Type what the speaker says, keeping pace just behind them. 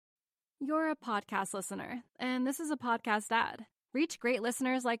You're a podcast listener, and this is a podcast ad. Reach great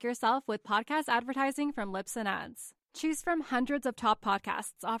listeners like yourself with podcast advertising from Libsyn Ads. Choose from hundreds of top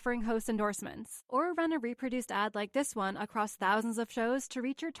podcasts offering host endorsements, or run a reproduced ad like this one across thousands of shows to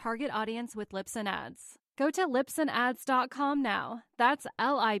reach your target audience with Libsyn Ads. Go to libsynads.com now. That's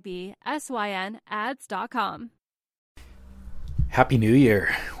LIBSYN ads.com. Happy New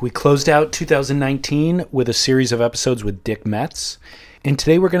Year. We closed out 2019 with a series of episodes with Dick Metz, and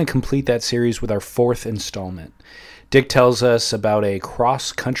today we're going to complete that series with our fourth installment. Dick tells us about a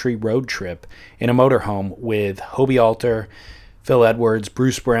cross-country road trip in a motorhome with Hobie Alter, Phil Edwards,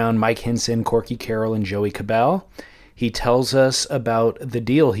 Bruce Brown, Mike Hinson, Corky Carroll, and Joey Cabell. He tells us about the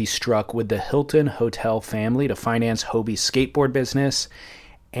deal he struck with the Hilton Hotel family to finance Hobie's skateboard business,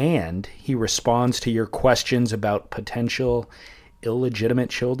 and he responds to your questions about potential illegitimate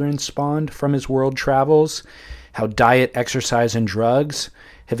children spawned from his world travels, how diet, exercise, and drugs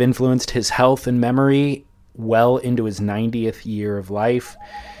have influenced his health and memory well into his 90th year of life.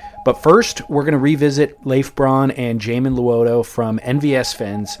 But first, we're going to revisit Leif Braun and Jamin Luoto from NVS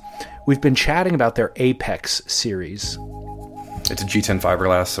Fins. We've been chatting about their Apex series. It's a G10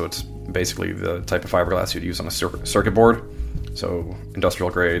 fiberglass, so it's basically the type of fiberglass you'd use on a circuit board. So industrial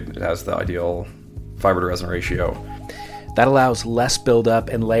grade, it has the ideal fiber to resin ratio. That allows less buildup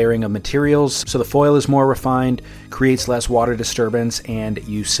and layering of materials, so the foil is more refined, creates less water disturbance, and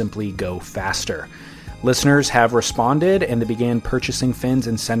you simply go faster. Listeners have responded, and they began purchasing fins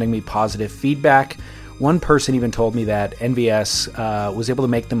and sending me positive feedback. One person even told me that NVS was able to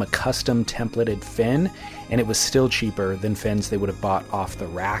make them a custom templated fin, and it was still cheaper than fins they would have bought off the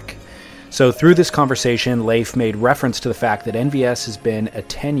rack. So through this conversation, Leif made reference to the fact that NVS has been a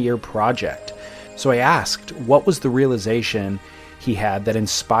 10-year project. So I asked, what was the realization he had that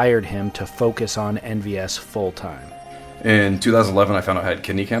inspired him to focus on NVS full-time? In 2011, I found out I had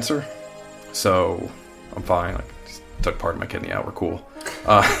kidney cancer. So I'm fine. I just took part of my kidney out. We're cool.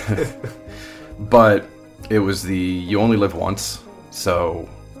 But it was you only live once. So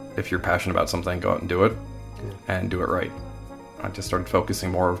if you're passionate about something, go out and do it. And do it right. I just started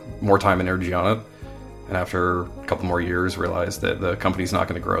focusing more time and energy on it. And after a couple more years, realized that the company's not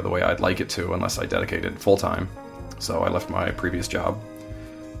going to grow the way I'd like it to unless I dedicate it full time. So I left my previous job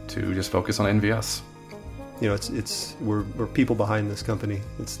to just focus on NVS. You know, we're people behind this company.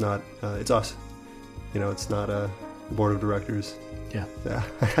 It's not it's us. You know, it's not a board of directors. Yeah.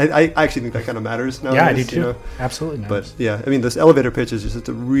 I actually think that kind of matters nowadays. Yeah, I do too. You know? Absolutely matters. But yeah, I mean, this elevator pitch is just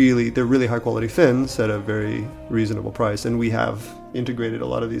they're really high quality fins at a very reasonable price, and we have integrated a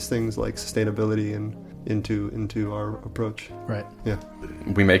lot of these things like sustainability and into our approach. Right. Yeah.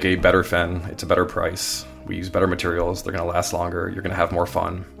 We make a better fin. It's a better price. We use better materials. They're going to last longer. You're going to have more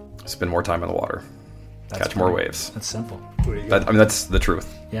fun. Spend more time in the water. Catch more waves. That's simple. That's the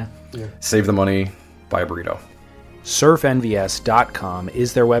truth. Yeah. Save the money. Buy a burrito. surfnvs.com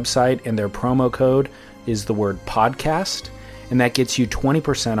is their website, and their promo code is the word podcast, and that gets you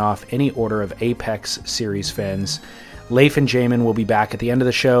 20% off any order of Apex series fins. Leif and Jamin will be back at the end of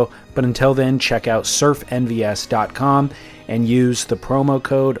the show, but until then, check out surfnvs.com and use the promo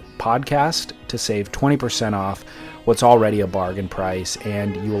code podcast to save 20% off what's already a bargain price,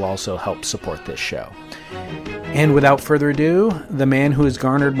 and you will also help support this show. And without further ado, the man who has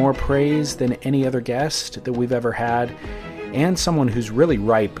garnered more praise than any other guest that we've ever had, and someone who's really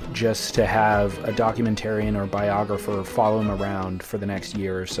ripe just to have a documentarian or biographer follow him around for the next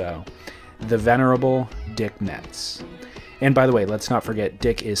year or so, the venerable Dick Metz. And by the way, let's not forget,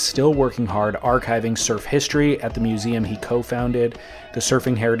 Dick is still working hard archiving surf history at the museum he co-founded, the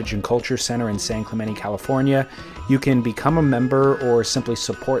Surfing Heritage and Culture Center in San Clemente, California. You can become a member or simply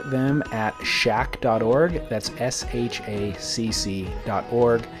support them at shacc.org. That's SHACC.org.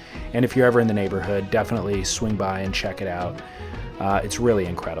 And if you're ever in the neighborhood, definitely swing by and check it out. It's really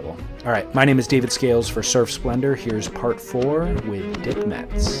incredible. All right, my name is David Scales for Surf Splendor. Here's part 4 with Dick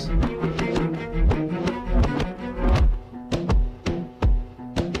Metz.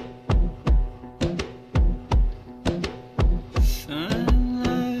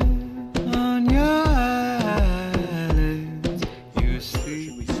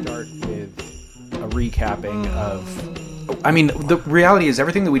 Recapping of, I mean, the reality is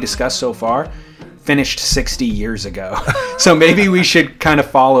everything that we discussed so far finished 60 years ago. So maybe we should kind of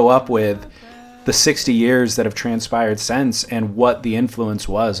follow up with the 60 years that have transpired since and what the influence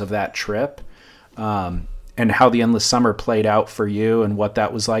was of that trip, and how the Endless Summer played out for you and what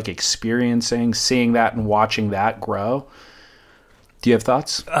that was like experiencing, seeing that and watching that grow. Do you have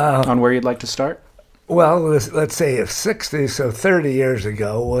thoughts on where you'd like to start? Well, let's say if 60, so 30 years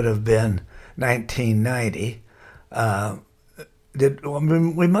ago would have been 1990.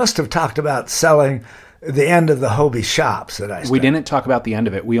 we must have talked about selling the end of the Hobie shops that I started. We didn't talk about the end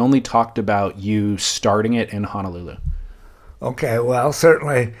of it. We only talked about you starting it in Honolulu. Okay, well,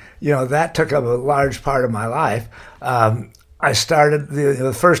 certainly, that took up a large part of my life. I started,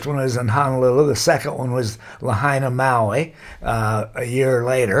 the first one was in Honolulu. The second one was Lahaina, Maui, a year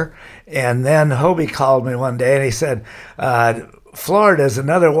later. And then Hobie called me one day and he said, Florida's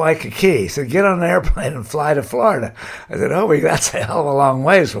another Waikiki. He said, get on an airplane and fly to Florida. I said, Hobie, that's a hell of a long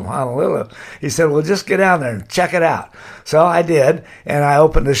ways from Honolulu. He said, well, just get down there and check it out. So I did, and I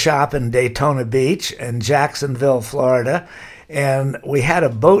opened a shop in Daytona Beach in Jacksonville, Florida. And we had a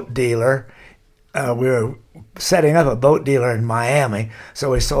boat dealer. We were setting up a boat dealer in Miami,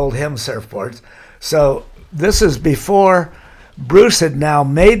 so we sold him surfboards. So this is before Bruce had now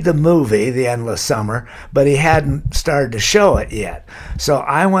made the movie, The Endless Summer, but he hadn't started to show it yet. So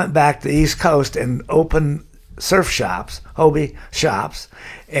I went back to the East Coast and opened surf shops, Hobie shops,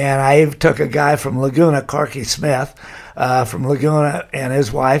 and I even took a guy from Laguna, Corky Smith, from Laguna, and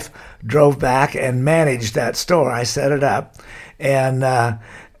his wife drove back and managed that store. I set it up, and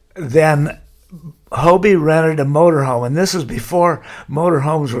then Hobie rented a motorhome, and this is before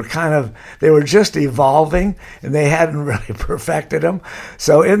motorhomes were they were just evolving, and they hadn't really perfected them.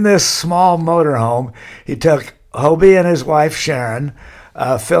 So in this small motorhome, he took Hobie and his wife Sharon,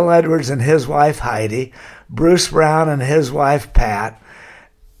 Phil Edwards and his wife Heidi, Bruce Brown and his wife Pat,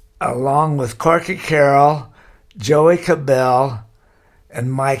 along with Corky Carroll, Joey Cabell,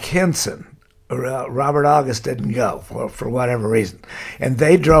 and Mike Hinson. Robert August didn't go for whatever reason. And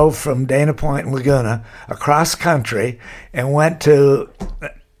they drove from Dana Point and Laguna across country and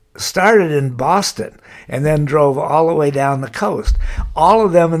started in Boston and then drove all the way down the coast. All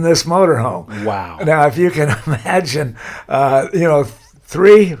of them in this motorhome. Wow. Now, if you can imagine,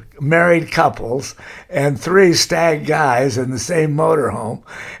 3 married couples and 3 stag guys in the same motorhome.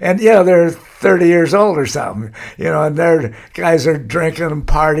 And, they're 30 years old or something, and their guys are drinking and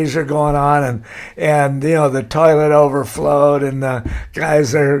parties are going on and the toilet overflowed and the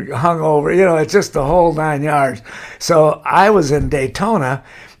guys are hungover, it's just the whole 9 yards. So I was in Daytona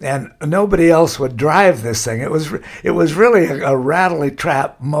and nobody else would drive this thing. It was really a rattly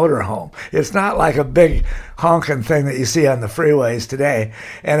trap motorhome. It's not like a big honking thing that you see on the freeways today.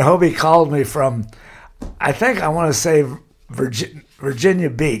 And Hobie called me from, I think I want to say Virginia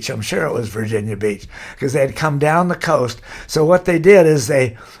Beach. I'm sure it was Virginia Beach because they had come down the coast. So what they did is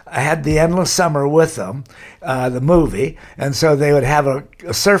they had The Endless Summer with them, the movie, and so they would have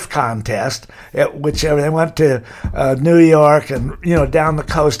a surf contest, whichever they went to New York and down the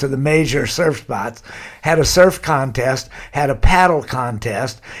coast to the major surf spots, had a surf contest, had a paddle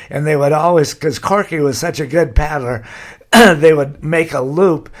contest, and they would always, because Corky was such a good paddler, they would make a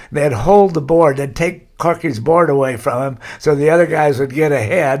loop. They'd hold the board. They'd take Corky's board away from him so the other guys would get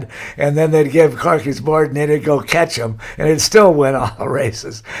ahead, and then they'd give Corky's board and they'd go catch him, and it'd still win all the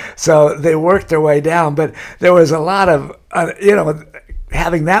races. So they worked their way down, but there was a lot of,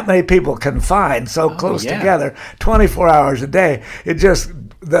 having that many people confined so close together, 24 hours a day, it just,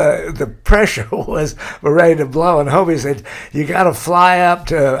 the pressure was ready to blow. And Hobie said, you got to fly up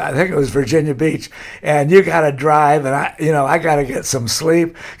to, I think it was Virginia Beach, and you got to drive, and I got to get some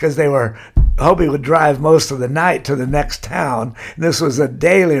sleep, because Hobie would drive most of the night to the next town. And this was a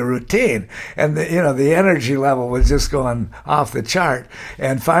daily routine, and the energy level was just going off the chart.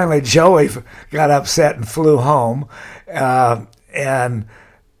 And finally, Joey got upset and flew home, and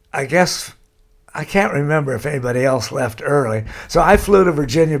I guess I can't remember if anybody else left early. So I flew to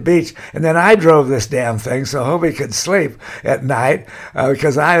Virginia Beach, and then I drove this damn thing so Hobie could sleep at night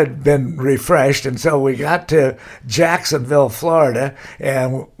because I had been refreshed. And so we got to Jacksonville, Florida,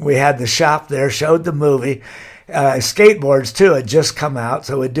 and we had the shop there, showed the movie. Skateboards, too, had just come out,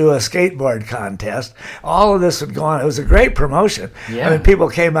 so we'd do a skateboard contest. All of this would go on. It was a great promotion. Yeah. I mean, people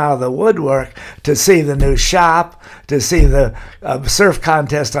came out of the woodwork to see the new shop, to see the surf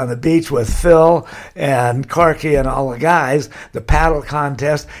contest on the beach with Phil and Corky and all the guys, the paddle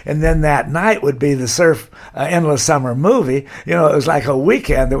contest, and then that night would be the Surf Endless Summer movie. It was like a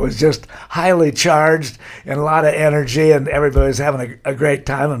weekend that was just highly charged and a lot of energy, and everybody was having a great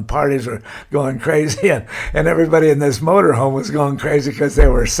time, and parties were going crazy, and everybody in this motorhome was going crazy because they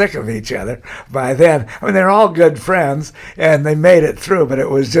were sick of each other by then. I mean, they're all good friends, and they made it through, but it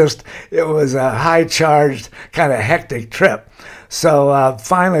was a high-charged, kind of hectic trip. So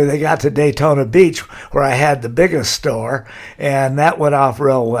finally they got to Daytona Beach, where I had the biggest store, and that went off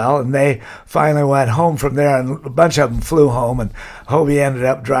real well. And they finally went home from there, and a bunch of them flew home, and Hobie ended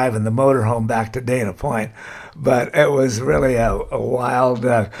up driving the motorhome back to Dana Point. But it was really a wild,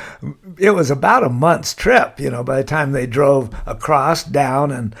 it was about a month's trip, by the time they drove across,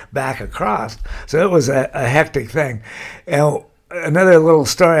 down, and back across. So it was a hectic thing. And another little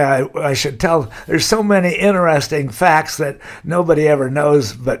story I should tell, there's so many interesting facts that nobody ever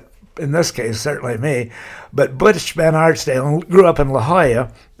knows, but in this case, certainly me. But Butch Van Artsdale grew up in La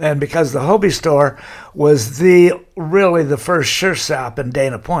Jolla, and because the Hobie store was really the first surf shop in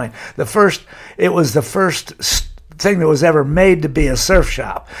Dana Point, it was the first thing that was ever made to be a surf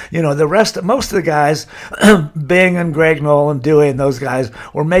shop. Most of the guys, Bing and Greg Knoll and Dewey and those guys,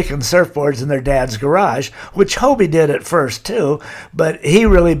 were making surfboards in their dad's garage, which Hobie did at first too, but he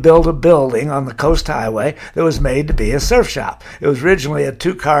really built a building on the Coast Highway that was made to be a surf shop. It was originally a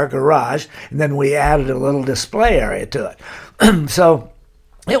 2-car garage, and then we added a little display area to it. So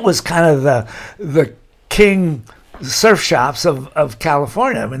it was kind of the king surf shops of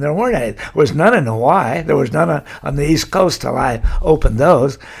California. I mean, there weren't any. There was none in Hawaii. There was none on the East Coast till I opened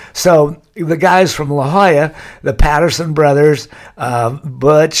those. So the guys from La Jolla, the Patterson brothers,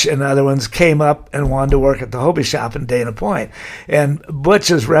 Butch and other ones, came up and wanted to work at the Hobie shop in Dana Point. And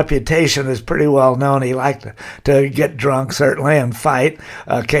Butch's reputation is pretty well known. He liked to get drunk, certainly, and fight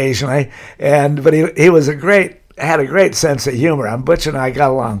occasionally. But he was had a great sense of humor. And Butch and I got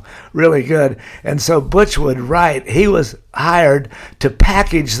along really good. And so Butch would write. He was hired to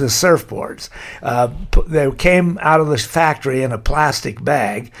package the surfboards. They came out of the factory in a plastic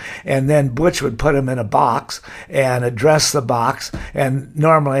bag, and then Butch would put them in a box and address the box. And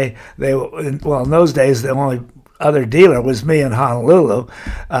normally in those days, the only other dealer was me in Honolulu,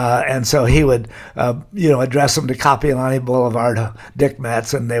 and so he would, address them to Kapiolani Boulevard, Dick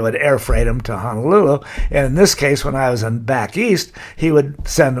Metz, and they would air freight them to Honolulu. And in this case, when I was in back east, he would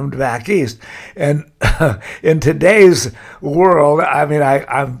send them to back east. And in today's world, I mean,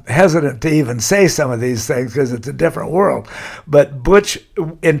 I'm hesitant to even say some of these things because it's a different world. But Butch,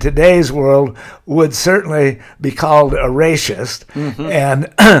 in today's world, would certainly be called a racist,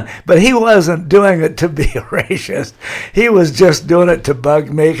 but he wasn't doing it to be a racist. He was just doing it to bug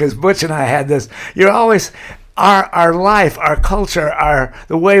me, because Butch and I had this. You're always, our life, our culture,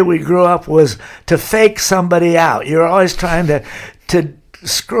 the way we grew up was to fake somebody out. You're always trying to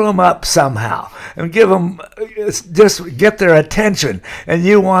screw them up somehow and give them, just get their attention. And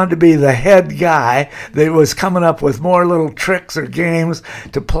you wanted to be the head guy that was coming up with more little tricks or games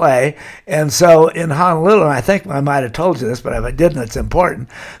to play. And so in Honolulu, and I think I might have told you this, but if I didn't, it's important.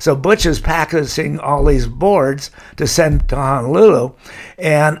 So Butch is packaging all these boards to send to Honolulu.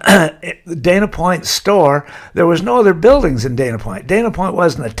 And the Dana Point store, there was no other buildings in Dana Point. Dana Point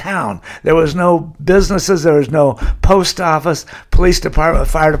wasn't a town. There was no businesses. There was no post office, police department,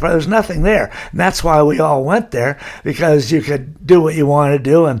 fire department. There was nothing there. And that's why we all went there, because you could do what you wanted to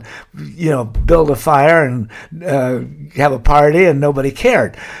do and, build a fire and have a party, and nobody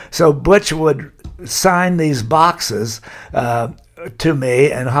cared. So Butch would sign these boxes to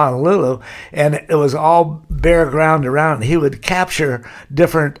me in Honolulu, and it was all bare ground around. He would capture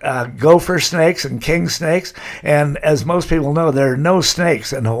different gopher snakes and king snakes, and as most people know, there are no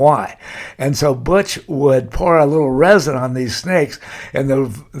snakes in Hawaii. And so Butch would pour a little resin on these snakes, and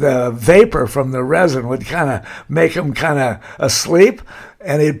the vapor from the resin would kind of make them kind of asleep,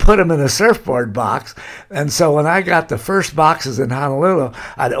 and he'd put them in a surfboard box. And so when I got the first boxes in Honolulu,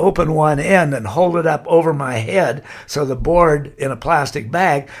 I'd open one end and hold it up over my head so the board in a plastic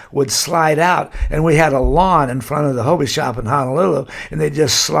bag would slide out. And we had a lawn in front of the Hobie shop in Honolulu, and they'd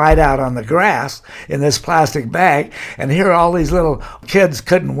just slide out on the grass in this plastic bag. And here all these little kids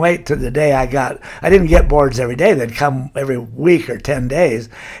couldn't wait till the day I didn't get boards every day. They'd come every week or 10 days.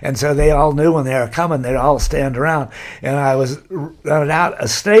 And so they all knew when they were coming, they'd all stand around. And I was running out, a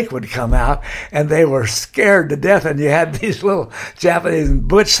snake would come out, and they were scared to death. And you had these little Japanese, and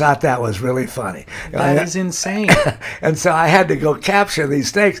Butch thought that was really funny. That is insane. And so I had to go capture these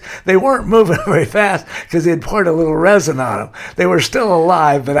snakes. They weren't moving very fast because he'd poured a little resin on them. They were still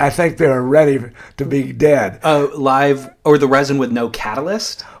alive, but I think they were ready to be dead. Live, or the resin with no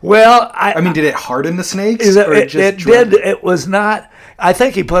catalyst? Well, I mean, did it harden the snakes? It did. It was not. I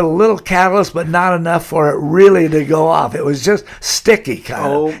think he put a little catalyst, but not enough for it really to go off. It was just sticky kind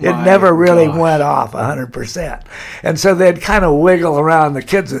of. It never really went off 100%. And so they'd kind of wiggle around. The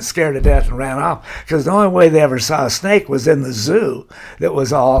kids that scared to death and ran off, because the only way they ever saw a snake was in the zoo that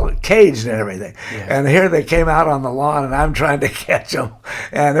was all caged and everything. Yeah. And here they came out on the lawn, and I'm trying to catch them.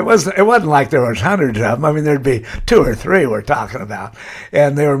 And it wasn't like there was hundreds of them. I mean, there'd be 2 or 3 we're talking about.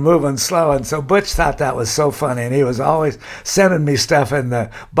 And they were moving slow. And so Butch thought that was so funny, and he was always sending me stuff in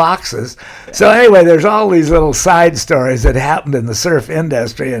the boxes. So anyway, there's all these little side stories that happened in the surf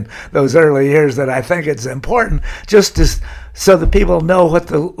industry in those early years that I think it's important just to so that people know what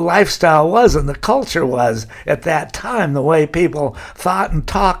the lifestyle was and the culture was at that time. The way people thought and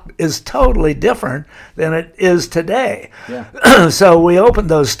talked is totally different than it is today. Yeah. So we opened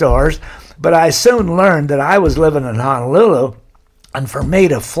those stores, but I soon learned that I was living in Honolulu, and for me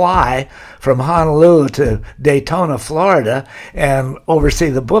to fly from Honolulu to Daytona, Florida, and oversee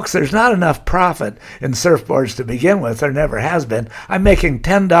the books, there's not enough profit in surfboards to begin with. There never has been. I'm making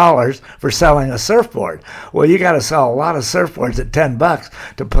 $10 for selling a surfboard. Well, you got to sell a lot of surfboards at $10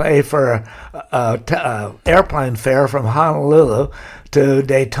 to pay for a airplane fare from Honolulu to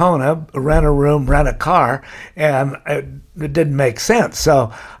Daytona, rent a room, rent a car, and it didn't make sense.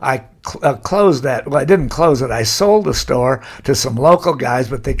 So I closed that. Well, I didn't close it. I sold the store to some local guys,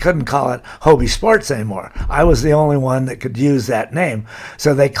 but they couldn't call it Hobie Sports anymore. I was the only one that could use that name.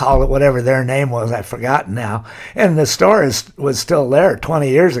 So they called it whatever their name was. I've forgotten now. And the store was still there 20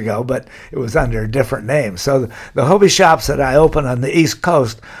 years ago, but it was under a different name. So the Hobie shops that I opened on the East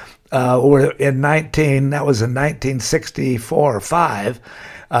Coast were in 1964 or 5,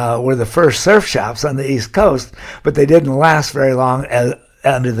 were the first surf shops on the East Coast, but they didn't last very long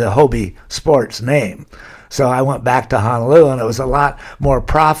under the Hobie Sports name. So I went back to Honolulu, and it was a lot more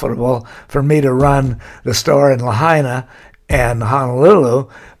profitable for me to run the store in Lahaina and Honolulu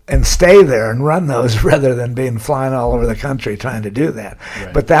and stay there and run those rather than being flying all over the country trying to do that.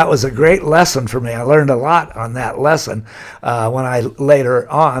 Right. But that was a great lesson for me. I learned a lot on that lesson when I later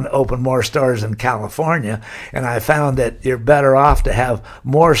on opened more stores in California, and I found that you're better off to have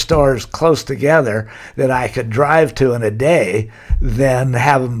more stores close together that I could drive to in a day than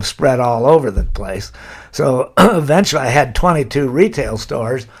have them spread all over the place. So eventually I had 22 retail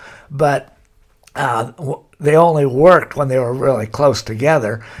stores, but they only worked when they were really close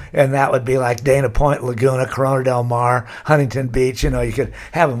together, and that would be like Dana Point, Laguna, Corona del Mar, Huntington Beach. You could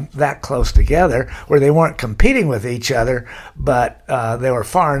have them that close together where they weren't competing with each other, but they were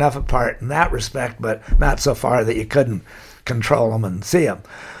far enough apart in that respect, but not so far that you couldn't control them and see them.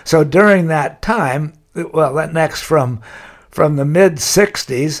 So during that time, well, that next from the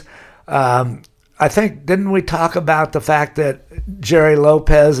mid-'60s, I think, didn't we talk about the fact that Jerry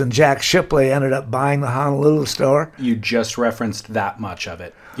Lopez and Jack Shipley ended up buying the Honolulu store? You just referenced that much of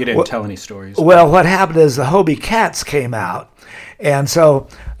it. You didn't tell any stories. Well, what happened is the Hobie Cats came out. And so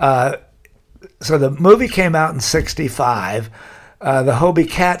the movie came out in 65. The Hobie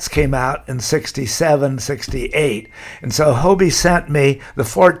Cats came out in 67, 68. And so Hobie sent me, the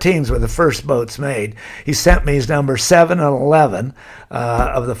 14s were the first boats made. He sent me his number 7 and 11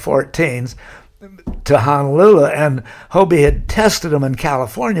 of the 14s. To Honolulu, and Hobie had tested them in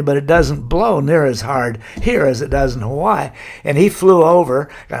California, but it doesn't blow near as hard here as it does in Hawaii. And he flew over,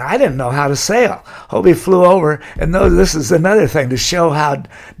 and I didn't know how to sail. Hobie flew over, and this is another thing to show how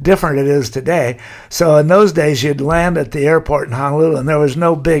different it is today. So in those days, you'd land at the airport in Honolulu, and there was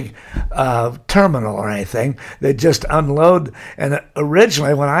no big terminal or anything. They'd just unload. And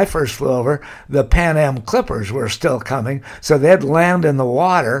originally, when I first flew over, the Pan Am Clippers were still coming, so they'd land in the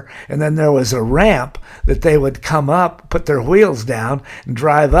water, and then there was a ramp that they would come up, put their wheels down, and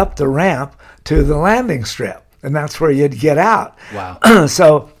drive up the ramp to the landing strip. And that's where you'd get out. Wow.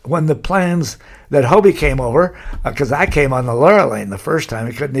 So when the planes that Hobie came over, because I came on the Lurline the first time,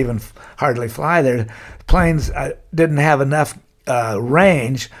 he couldn't even hardly fly there. Planes didn't have enough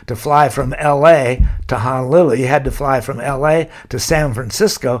range to fly from L.A. to Honolulu. You had to fly from L.A. to San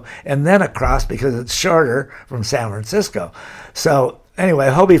Francisco and then across because it's shorter from San Francisco. So anyway,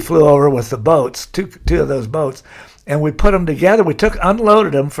 Hobie flew over with the boats, two of those boats, and we put them together. We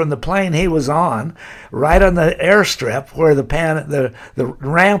unloaded them from the plane he was on, right on the airstrip where the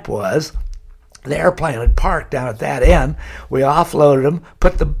ramp was. The airplane had parked down at that end. We offloaded them,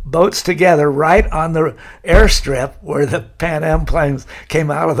 put the boats together right on the airstrip where the Pan Am planes came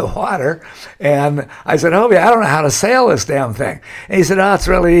out of the water. And I said, Hobie, I don't know how to sail this damn thing. And he said, oh, it's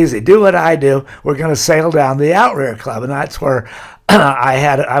really easy. Do what I do. We're going to sail down the Outrear Club. And that's where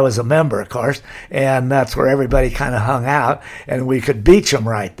I was a member, of course, and that's where everybody kind of hung out, and we could beach them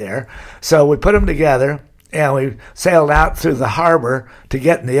right there. So we put them together, and we sailed out through the harbor to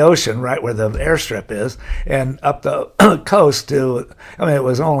get in the ocean, right where the airstrip is, and up the coast to, it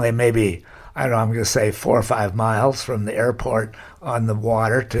was only maybe, I don't know, I'm going to say 4 or 5 miles from the airport on the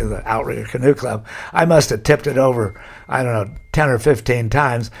water to the Outrigger Canoe Club. I must have tipped it over, 10 or 15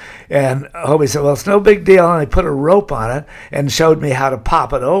 times. And Hobie said, well, it's no big deal. And he put a rope on it and showed me how to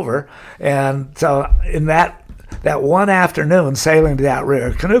pop it over. And so in that one afternoon sailing to the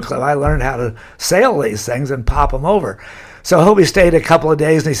Outrigger Canoe Club, I learned how to sail these things and pop them over. So Hobie stayed a couple of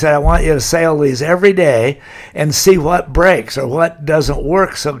days, and he said, I want you to sail these every day and see what breaks or what doesn't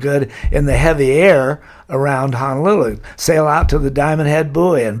work so good in the heavy air around Honolulu. Sail out to the Diamond Head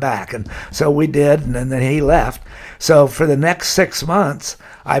Buoy and back. And so we did, and then he left. So for the next 6 months,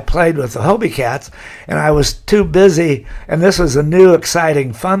 I played with the Hobie Cats, and I was too busy, and this was a new,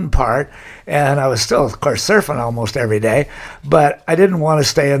 exciting, fun part, and I was still, of course, surfing almost every day, but I didn't want to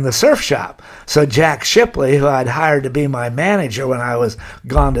stay in the surf shop. So Jack Shipley, who I'd hired to be my manager when I was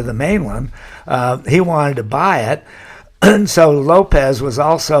gone to the mainland, he wanted to buy it, and so Lopez was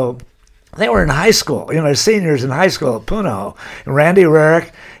also... They were in high school, seniors in high school at Punahou. And Randy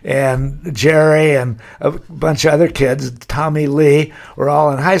Rarick and Jerry and a bunch of other kids, Tommy Lee, were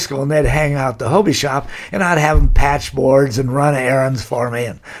all in high school, and they'd hang out at the Hobie shop, and I'd have them patch boards and run errands for me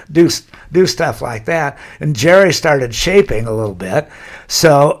and do stuff like that. And Jerry started shaping a little bit,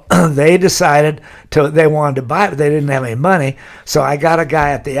 so they decided they wanted to buy it, but they didn't have any money. So I got a guy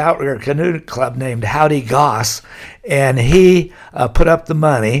at the Outrigger Canoe Club named Howdy Goss, and he put up the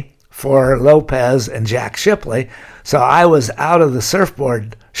money for Lopez and Jack Shipley. So I was out of the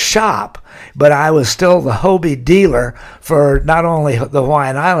surfboard shop, but I was still the Hobie dealer for not only the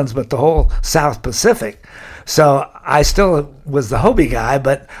Hawaiian Islands, but the whole South Pacific. So I still was the Hobie guy,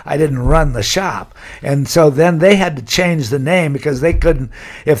 but I didn't run the shop. And so then they had to change the name because they couldn't,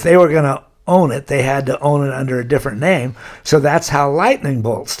 if they were going to own it, they had to own it under a different name. So that's how Lightning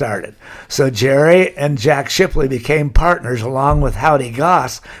Bolt started. So Jerry and Jack Shipley became partners along with Howdy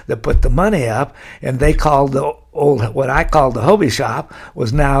Goss that put the money up, and they called the old, what I called the Hobie shop,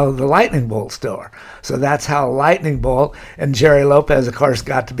 was now the Lightning Bolt store. So that's how Lightning Bolt, and Jerry Lopez, of course,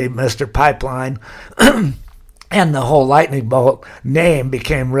 got to be Mr. Pipeline. And the whole Lightning Bolt name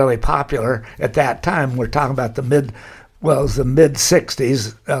became really popular at that time. We're talking about the mid-'60s,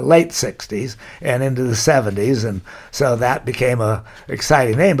 late 60s, and into the 70s, and so that became a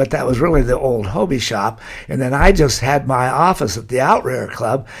exciting name, but that was really the old Hobie shop. And then I just had my office at the Outrigger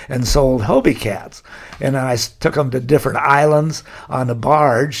Club and sold Hobie Cats, and I took them to different islands on a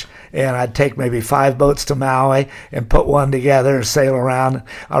barge, and I'd take maybe 5 boats to Maui and put one together and sail around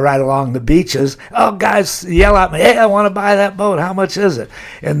right along the beaches. Oh, guys yell at me, hey, I want to buy that boat, how much is it?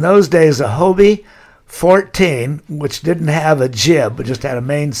 In those days, a Hobie 14, which didn't have a jib but just had a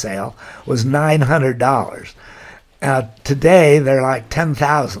mainsail, was $900. Today they're like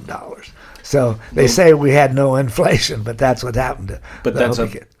 $10,000. So they say we had no inflation, but that's what happened to. But that's a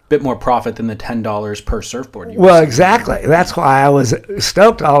bit more profit than the $10 per surfboard. Well, exactly. That's why I was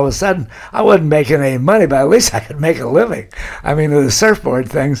stoked. All of a sudden, I wasn't making any money, but at least I could make a living. I mean, the surfboard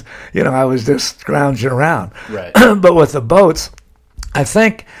things, I was just scrounging around. Right. But with the boats, I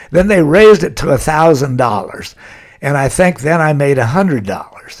think then they raised it to $1,000, and I think then I made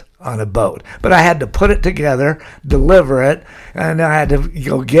 $100 on a boat. But I had to put it together, deliver it, and I had to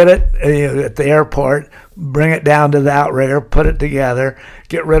go get it at the airport, bring it down to the Outrigger, put it together,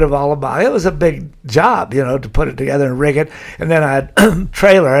 get rid of all the bodies. It was a big job, to put it together and rig it, and then I'd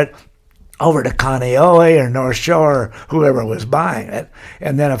trailer it over to Kaneohe or North Shore or whoever was buying it.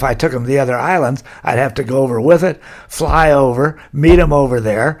 And then if I took them to the other islands, I'd have to go over with it, fly over, meet them over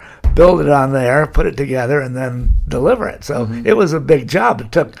there, build it on there, put it together, and then deliver it. So it was a big job.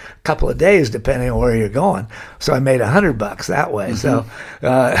 It took a couple of days depending on where you're going. So I made $100 that way. So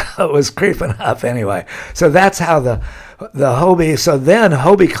it was creeping up anyway. So that's how the Hobie, so then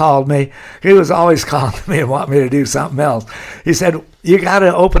Hobie called me. He was always calling me and wanting me to do something else. He said, you got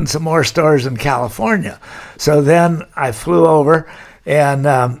to open some more stores in California. So then I flew over, and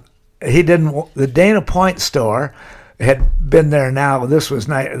the Dana Point store had been there now. This was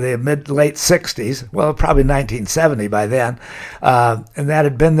the late 60s, well, probably 1970 by then. And that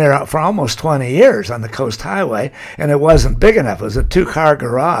had been there for almost 20 years on the Coast Highway, and it wasn't big enough. It was a 2-car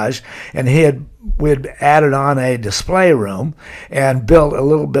garage, and we had added on a display room and built a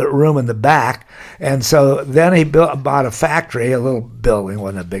little bit of room in the back. And so then he bought a factory, a little building,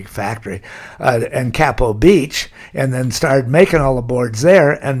 wasn't a big factory, in Capo Beach, and then started making all the boards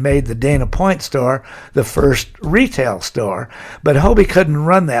there and made the Dana Point store the first retail store. But Hobie couldn't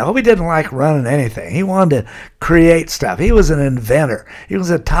run that. Hobie didn't like running anything. He wanted to create stuff. He was an inventor. He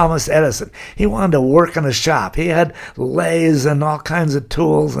was a Thomas Edison. He wanted to work in a shop. He had lathes and all kinds of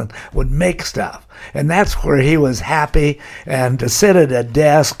tools and would make stuff. And that's where he was happy. And to sit at a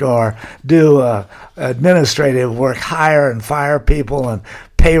desk or do administrative work, hire and fire people and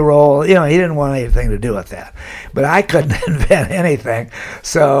payroll, he didn't want anything to do with that. But I couldn't invent anything,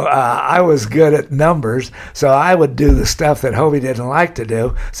 so I was good at numbers, so I would do the stuff that Hobie didn't like to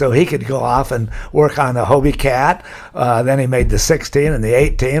do, so he could go off and work on the Hobie Cat. Then he made the 16 and the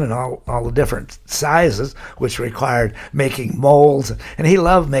 18 and all the different sizes, which required making molds, and he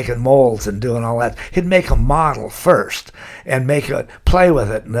loved making molds and doing all that. He'd make a model first and play with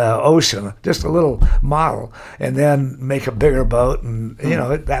it in the ocean, just a little model, and then make a bigger boat, and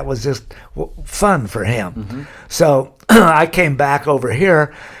that was just fun for him. Mm-hmm. So I came back over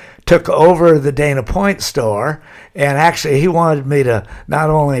here, took over the Dana Point store, and actually he wanted me to not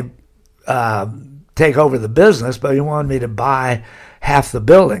only take over the business, but he wanted me to buy half the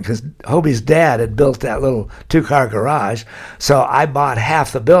building, because Hobie's dad had built that little 2-car garage. So I bought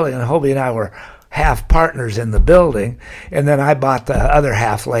half the building, and Hobie and I were half partners in the building, and then I bought the other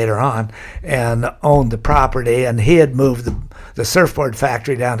half later on and owned the property. And he had moved the surfboard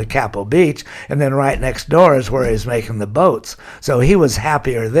factory down to Capel Beach, and then right next door is where he was making the boats. So he was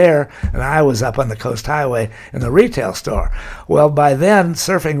happier there, and I was up on the Coast Highway in the retail store. Well, by then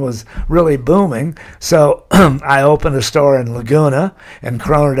surfing was really booming, so I opened a store in Laguna and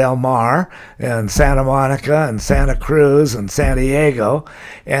Corona del Mar and Santa Monica and Santa Cruz and San Diego.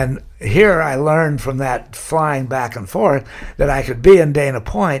 And here I learned from that flying back and forth that I could be in Dana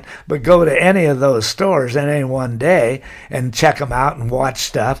Point, but go to any of those stores in any one day and check them out and watch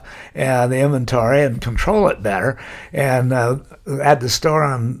stuff and the inventory and control it better. And at the store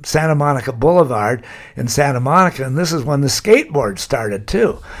on Santa Monica Boulevard in Santa Monica, and this is when the skateboard started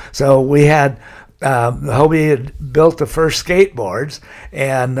too. So we had Hobie had built the first skateboards,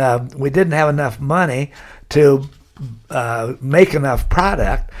 and we didn't have enough money to make enough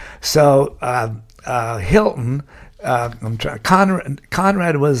product. So Hilton,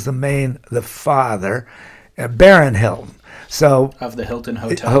 Conrad was the father, Baron Hilton. So of the Hilton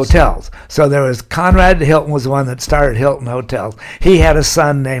hotels. So there was Conrad Hilton was the one that started Hilton Hotels. He had a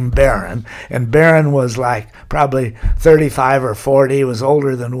son named Baron, and Baron was like probably 35 or 40. He was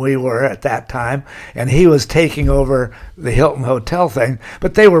older than we were at that time, and he was taking over the Hilton Hotel thing.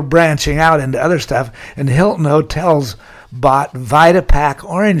 But they were branching out into other stuff, and Hilton Hotels bought Vitapac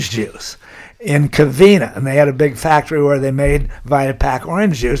orange juice in Covina, and they had a big factory where they made Vitapac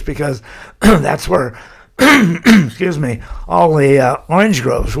orange juice, because that's where excuse me, all the orange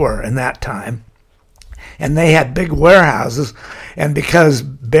groves were in that time. And they had big warehouses, and because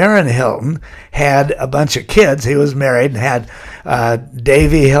Baron Hilton had a bunch of kids, he was married and had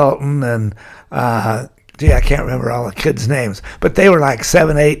Davy Hilton and I can't remember all the kids' names, but they were like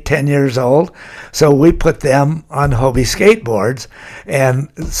 7, 8, 10 years old. So we put them on Hobie skateboards,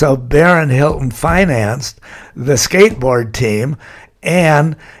 and so Baron Hilton financed the skateboard team.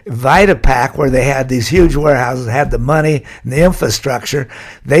 And Vitapac, where they had these huge warehouses, had the money and the infrastructure,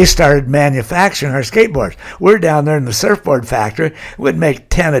 they started manufacturing our skateboards. We're down there in the surfboard factory, we'd make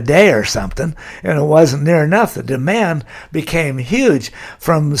 10 a day or something, and it wasn't near enough. The demand became huge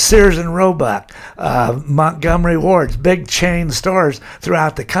from Sears and Roebuck, Montgomery Ward's, big chain stores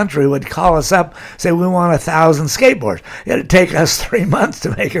throughout the country would call us up, say, we want 1,000 skateboards. It'd take us 3 months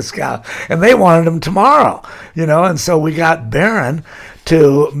to make a scout, and they wanted them tomorrow, and so we got Baron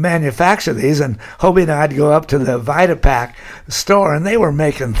to manufacture these, and Hobie and I'd go up to the Vitapac store, and they were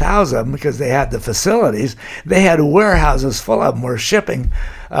making thousands of them because they had the facilities. They had warehouses full of them. We're shipping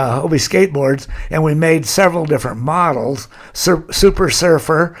Hobie skateboards, and we made several different models. Super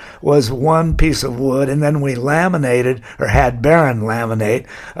Surfer was one piece of wood, and then we laminated, or had Baron laminate,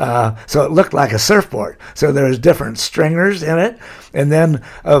 so it looked like a surfboard. So there was different stringers in it, and then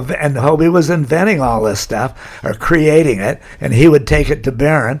and Hobie was inventing all this stuff, or creating it, and he would take it to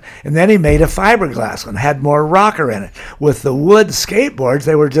Baron, and then he made a fiberglass one, had more rocker in it. With the wood skateboards,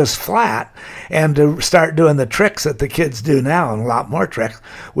 they were just flat, and to start doing the tricks that the kids do now, and a lot more tricks,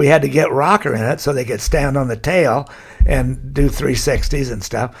 we had to get rocker in it so they could stand on the tail and do 360s and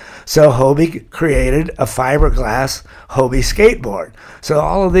stuff. So Hobie created a fiberglass Hobie skateboard. So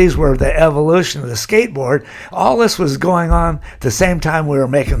all of these were the evolution of the skateboard. All this was going on at the same time we were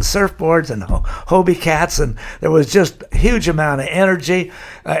making surfboards and Hobie cats, and there was just a huge amount of energy.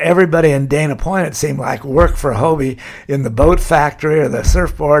 Everybody in Dana Point, it seemed like, worked for Hobie in the boat factory or the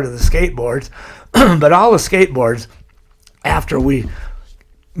surfboard or the skateboards. But all the skateboards, after we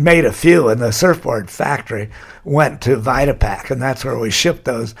made a few, and the surfboard factory went to Vitapac, and that's where we shipped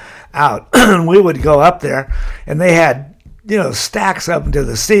those out. And we would go up there, and they had, stacks up into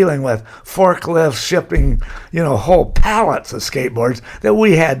the ceiling with forklifts shipping, whole pallets of skateboards that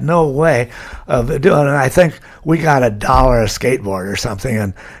we had no way of doing. And I think we got $1 a skateboard or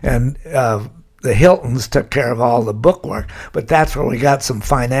something, and the Hiltons took care of all the bookwork, but that's where we got some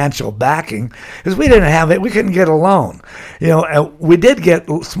financial backing, because we didn't have it. We couldn't get a loan. We did get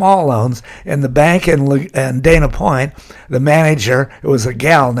small loans, and the bank in Dana Point, the manager, it was a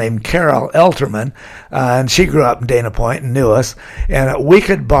gal named Carol Elterman, and she grew up in Dana Point and knew us, and we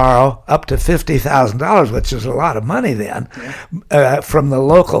could borrow up to $50,000, which is a lot of money then, from the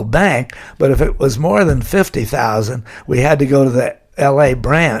local bank. But if it was more than $50,000, we had to go to the LA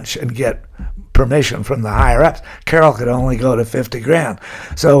branch and get permission from the higher ups. Carol could only go to $50,000.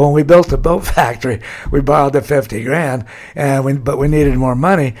 So when we built the boat factory, we borrowed the $50,000, but we needed more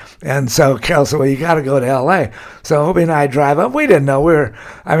money. And so Carol said, well, you got to go to LA. So Hobie and I drive up. We didn't know.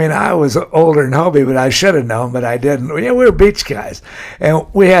 I was older than Hobie, but I should have known, but I didn't. We were beach guys. And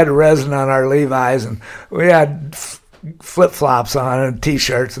we had resin on our Levi's, and we had flip-flops on and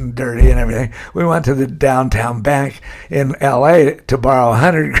T-shirts and dirty and everything. We went to the downtown bank in L.A. to borrow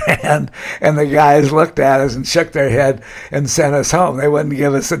 $100,000, and the guys looked at us and shook their head and sent us home. They wouldn't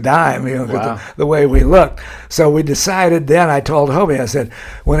give us a dime, Wow. the way we looked. So we decided then, I told Hobie, I said,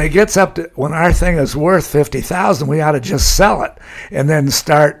 when our thing is worth $50,000, we ought to just sell it and then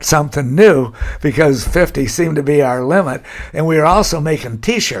start something new, because 50 seemed to be our limit. And we were also making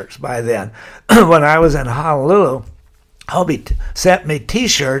T-shirts by then. When I was in Honolulu, Hobie sent me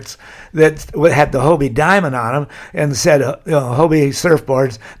T-shirts that had the Hobie diamond on them and said, Hobie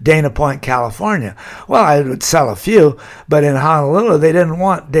Surfboards, Dana Point, California. Well, I would sell a few, but in Honolulu, they didn't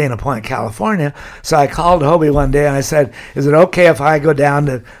want Dana Point, California. So I called Hobie one day and I said, is it okay if I go down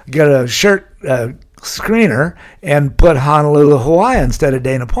to get a shirt screener and put Honolulu, Hawaii instead of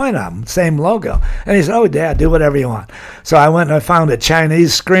Dana Point on them, same logo? And he said, oh, Dad, do whatever you want. So I went and I found a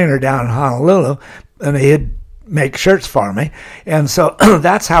Chinese screener down in Honolulu, and he'd make shirts for me. And so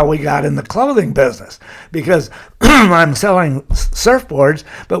that's how we got in the clothing business, because I'm selling surfboards,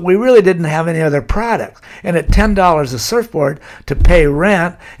 but we really didn't have any other products. And at $10 a surfboard to pay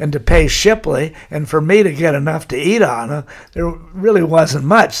rent and to pay Shipley and for me to get enough to eat on, there really wasn't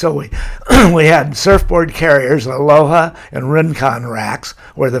much. So we had surfboard carriers, Aloha and Rincon racks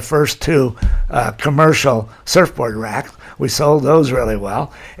were the first two commercial surfboard racks. We sold those really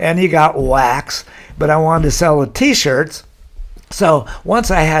well. And you got wax, but I wanted to sell the T-shirts. So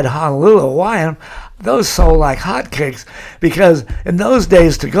once I had Honolulu, Hawaiian, those sold like hotcakes, because in those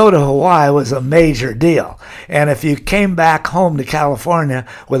days to go to Hawaii was a major deal. And if you came back home to California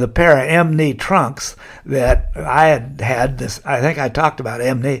with a pair of M-knee trunks that I had this, I think I talked about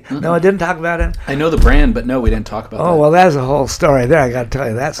M-knee. Mm-hmm. No, I didn't talk about it. I know the brand, but no, we didn't talk about that. Oh, well, that's a whole story there. I got to tell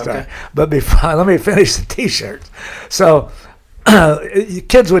you that story. Okay. But before, let me finish the T-shirts. So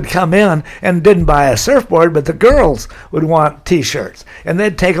kids would come in and didn't buy a surfboard, but the girls would want T-shirts, and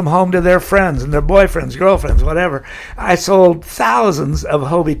they'd take them home to their friends and their boyfriends, girlfriends, whatever. I sold thousands of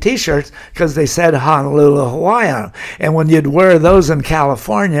Hobie T-shirts because they said Honolulu, Hawaii on them. And when you'd wear those in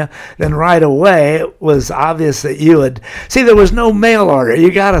California, then right away it was obvious that you would see. There was no mail order.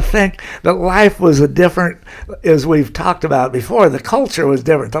 You got to think that life was a different, as we've talked about before. The culture was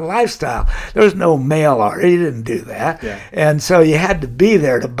different, the lifestyle. There was no mail order. You didn't do that. Yeah. And so you had to be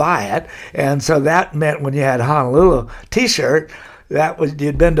there to buy it. And so that meant when you had Honolulu T-shirt, that was,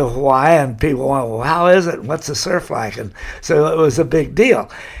 you'd been to Hawaii, and people went, well, how is it? What's the surf like? And so it was a big deal.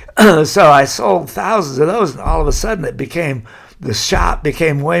 So I sold thousands of those, and all of a sudden the shop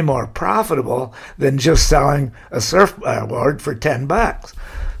became way more profitable than just selling a surfboard for $10.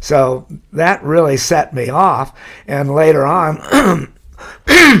 So that really set me off. And later on,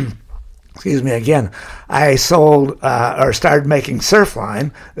 excuse me again, I sold or started making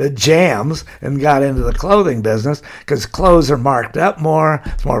Surfline jams and got into the clothing business, because clothes are marked up more,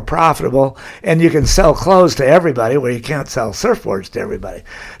 it's more profitable, and you can sell clothes to everybody where you can't sell surfboards to everybody.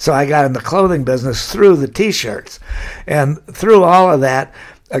 So I got in the clothing business through the T-shirts. And through all of that,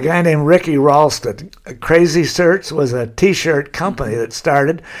 a guy named Ricky Ralston, Crazy Shirts was a T-shirt company that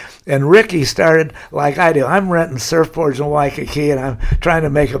started, and Ricky started like I do. I'm renting surfboards in Waikiki, and I'm trying to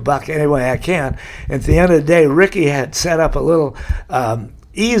make a buck any way I can. And at the end of the day, Ricky had set up a little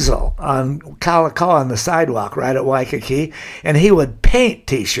easel on Kalakaua on the sidewalk right at Waikiki, and he would paint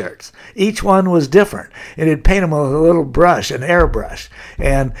T-shirts. Each one was different, and he'd paint them with a little brush, an airbrush,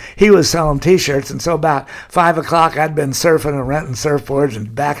 and he was selling T-shirts. And so about 5 o'clock, I'd been surfing and renting surfboards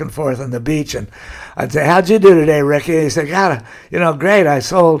and back and forth on the beach, and I'd say, how'd you do today, Ricky? And he said, God, great. I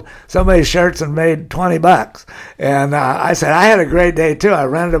sold so many shirts and made $20. And I said, I had a great day too. I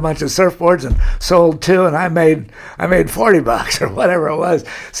rented a bunch of surfboards and sold 2, and I made $40 or whatever it was.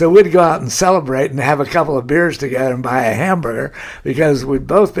 So we'd go out and celebrate and have a couple of beers together and buy a hamburger, because we'd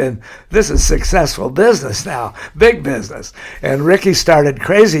both been, this is successful business now, big business. And Ricky started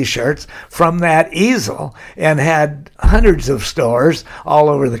Crazy Shirts from that easel and had hundreds of stores all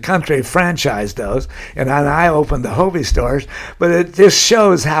over the country, franchised those, and I opened the Hobie stores. But it just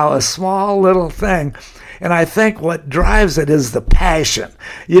shows how a small little thing, and I think what drives it is the passion.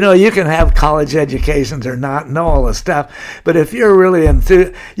 You can have college educations or not know all the stuff, but if you're really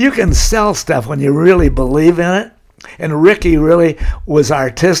enthused, you can sell stuff when you really believe in it. And Ricky really was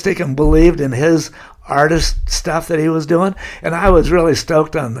artistic and believed in his artist stuff that he was doing, and I was really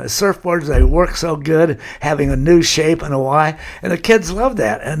stoked on the surfboards. They work so good, having a new shape and a Y, and the kids love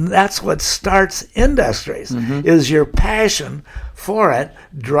that. And that's what starts industries, is your passion for it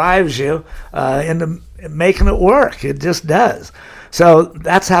drives you into making it work. It just does. So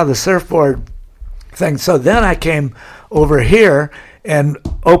that's how the surfboard thing. So then I came over here and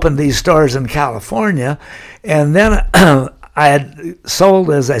opened these stores in California, and then I had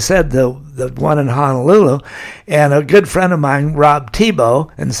sold, as I said, the one in Honolulu, and a good friend of mine, Rob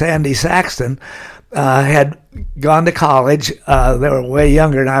Tebow and Sandy Saxton, had gone to college. They were way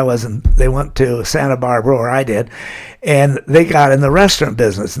younger than I was, and they went to Santa Barbara, where I did, and they got in the restaurant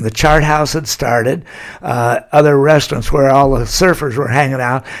business. And the Chart House had started, other restaurants where all the surfers were hanging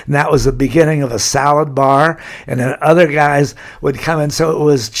out, and that was the beginning of a salad bar, and then other guys would come in, so it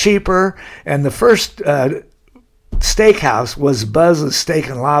was cheaper. And the first steakhouse was Buzz's Steak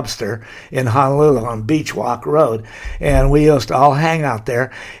and Lobster in Honolulu on Beach Walk Road, and we used to all hang out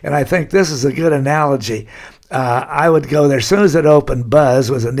there. And I think this is a good analogy. I would go there as soon as it opened.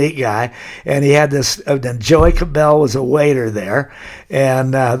 Buzz was a neat guy, and he had this. Then Joey Cabell was a waiter there,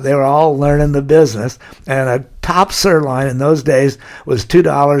 and they were all learning the business. And a top sirloin in those days was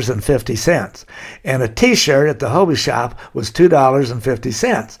 $2.50, and a T-shirt at the Hobie shop was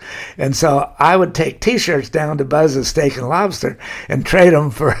 $2.50. And so I would take T-shirts down to Buzz's Steak and Lobster and trade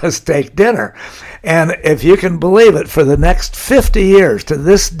them for a steak dinner. And if you can believe it, for the next 50 years to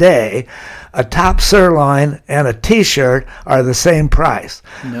this day, a top sirloin and a T-shirt are the same price.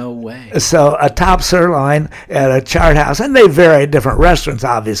 No way. So a top sirloin at a Chart House, and they vary at different restaurants,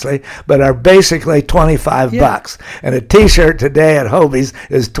 obviously, but are basically $25. And a T-shirt today at Hobie's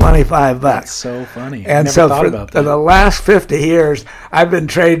is $25. That's so funny. And so for the last 50 years, I've been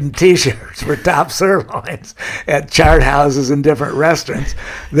trading T-shirts for top sirloins at Chart Houses and different restaurants,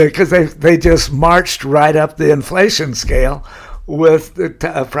 because they just marched right up the inflation scale with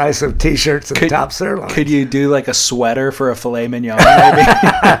the price of T-shirts and top sirloins. Could you do like a sweater for a filet mignon, maybe?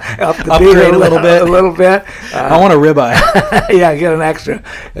 Upgrade a little bit. I want a ribeye. Yeah, get an extra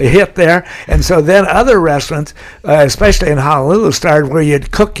hit there. And so then other restaurants, especially in Honolulu, started where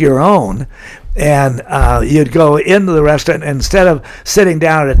you'd cook your own. And you'd go into the restaurant, and instead of sitting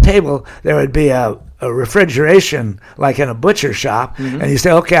down at a table, there would be a refrigeration, like in a butcher shop, and you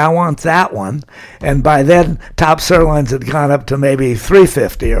say, okay, I want that one. And by then, top sirloins had gone up to maybe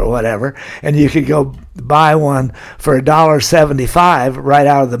 $3.50 or whatever, and you could go buy one for $1.75 right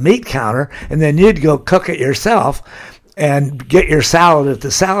out of the meat counter, and then you'd go cook it yourself and get your salad at the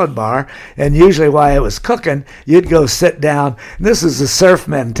salad bar. And usually while it was cooking, you'd go sit down. And this is the surf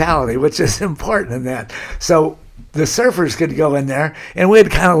mentality, which is important in that. So the surfers could go in there, and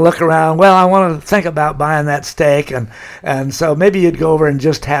we'd kind of look around. Well, I want to think about buying that steak, and so maybe you'd go over and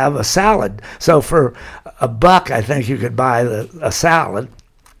just have a salad. So for $1, I think you could buy a salad,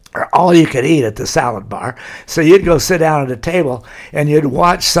 or all you could eat at the salad bar. So you'd go sit down at a table, and you'd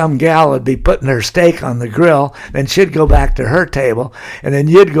watch some gal would be putting her steak on the grill, then she'd go back to her table, and then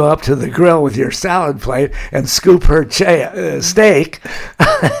you'd go up to the grill with your salad plate and scoop her steak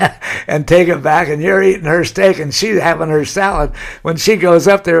and take it back, and you're eating her steak, and she's having her salad. When she goes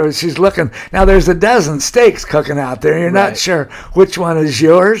up there, she's looking. Now, there's a dozen steaks cooking out there. You're not sure which one is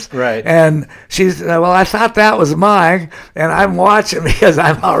yours. Right. And she's, well, I thought that was mine, and I'm watching because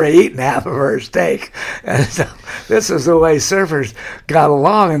I'm already eaten half of her steak. And so this is the way surfers got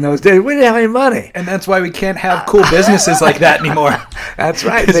along in those days. We didn't have any money. And that's why we can't have cool businesses like that anymore. That's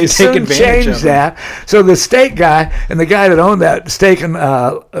right. They soon changed that. So the steak guy, and the guy that owned that steak, and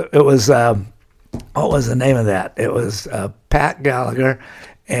it was, what was the name of that? It was Pat Gallagher,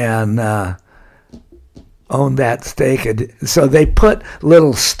 and owned that steak. So they put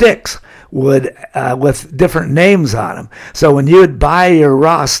little sticks would with different names on them. So when you would buy your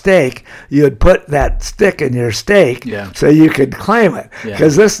raw steak, you would put that stick in your steak so you could claim it.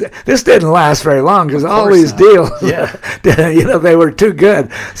 Because this didn't last very long because all these deals, they were too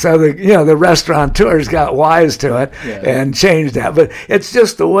good. So the restaurateurs got wise to it and changed that. But it's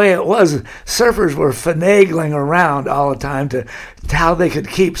just the way it was. Surfers were finagling around all the time to how they could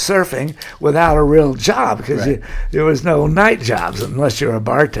keep surfing without a real job because there was no night jobs unless you're a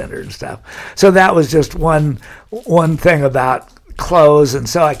bartender and stuff. So that was just one thing about clothes. And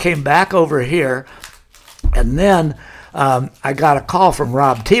so I came back over here, and then I got a call from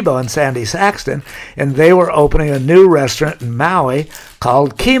Rob Tebow and Sandy Saxton, and they were opening a new restaurant in Maui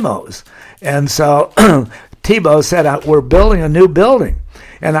called Kimo's. And so Tebow said, we're building a new building.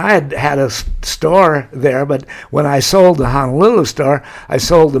 And I had a store there, but when I sold the Honolulu store, I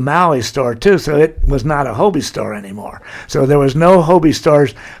sold the Maui store too, so it was not a Hobie store anymore. So there was no Hobie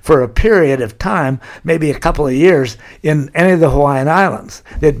stores for a period of time, maybe a couple of years, in any of the Hawaiian Islands.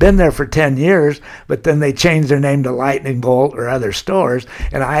 They'd been there for 10 years, but then they changed their name to Lightning Bolt or other stores,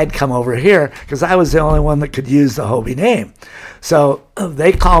 and I had come over here because I was the only one that could use the Hobie name. So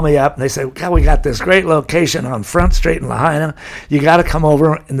they call me up and they say, God, we got this great location on Front Street in Lahaina. You got to come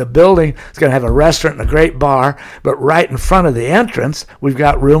over in the building. It's going to have a restaurant and a great bar, but right in front of the entrance, we've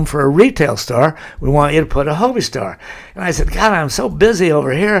got room for a retail store. We want you to put a Hobie store. And I said, God, I'm so busy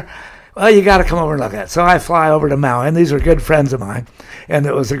over here. Well, you got to come over and look at it. So I fly over to Maui, and these were good friends of mine, and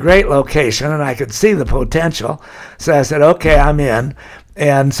it was a great location, and I could see the potential. So I said, okay, I'm in.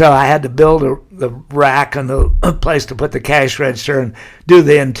 And so I had to build the rack and the place to put the cash register and do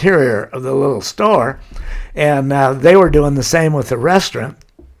the interior of the little store. And they were doing the same with the restaurant.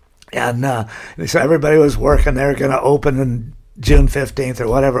 And so everybody was working. They were going to open in June 15th or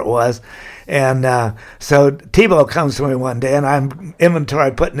whatever it was. And so Tebow comes to me one day, and I'm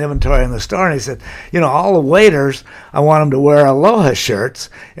putting inventory in the store, and he said, all the waiters, I want them to wear Aloha shirts,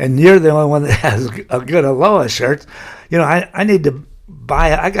 and you're the only one that has a good Aloha shirt. I need to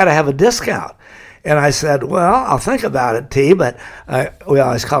I got to have a discount. And I said, well, I'll think about it, T, but we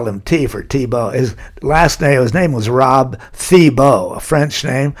always called him T for Tebow. His name was Rob Thibault, a French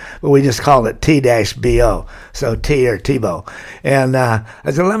name, but we just called it T-B-O, so T or Tebow. And I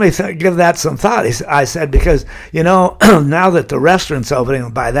said, let me give that some thought. I said, because, now that the restaurant's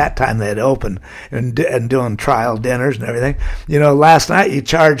opening, by that time they had opened and doing trial dinners and everything, last night you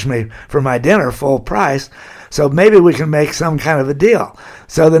charged me for my dinner full price. So maybe we can make some kind of a deal.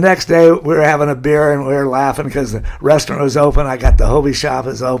 So the next day we were having a beer and we were laughing because the restaurant was open. I got the Hobie shop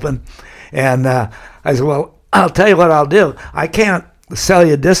is open. And I said, well, I'll tell you what I'll do. I can't sell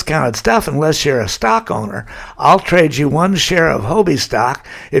you discounted stuff unless you're a stock owner. I'll trade you one share of Hobie stock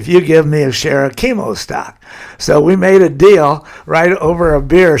if you give me a share of Kimo stock. So we made a deal right over a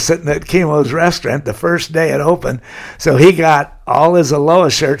beer sitting at Kimo's restaurant the first day it opened. So he got all his Aloha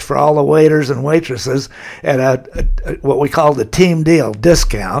shirts for all the waiters and waitresses at what we called a team deal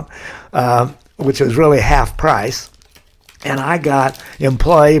discount, which was really half price. And I got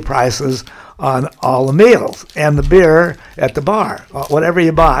employee prices on all the meals and the beer at the bar. Whatever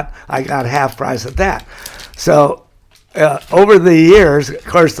you bought, I got half price at that. So over the years, of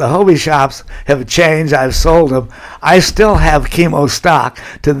course, the Hobie shops have changed. I've sold them. I still have Kimo stock.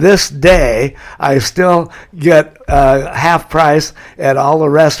 To this day, I still get half price at all the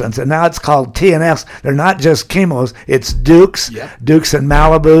restaurants. And now it's called T&S. They're not just Kimo's. It's Duke's. Yeah. Duke's in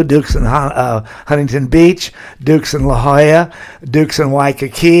Malibu, Duke's in Huntington Beach, Duke's in La Jolla, Duke's in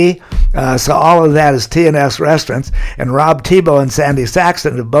Waikiki. So all of that is T&S restaurants. And Rob Tebow and Sandy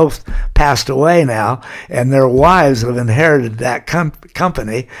Saxton have both passed away now, and their wives have inherited that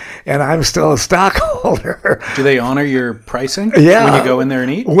company, and I'm still a stockholder. Do they honor your pricing when you go in there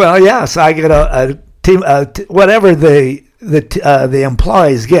and eat? Well, yes, I get a team, whatever the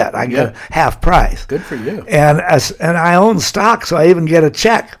employees get. I get half price. Good for you. And I own stock, so I even get a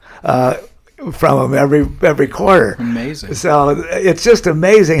check from them every quarter. Amazing. So it's just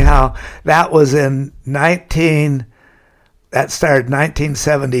amazing how that was that started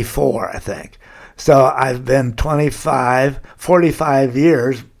 1974, I think. So I've been 45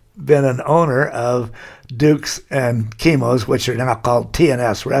 years, been an owner of Duke's and Kimo's, which are now called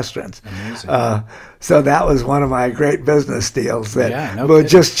T&S restaurants. Amazing. So that was one of my great business deals that would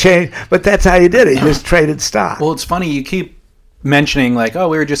just change. But that's how you did it. You just traded stock. Well, it's funny. You keep mentioning we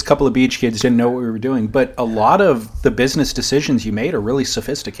were just a couple of beach kids, didn't know what we were doing. But a lot of the business decisions you made are really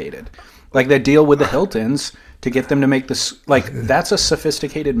sophisticated. Like that deal with the Hiltons to get them to make this, that's a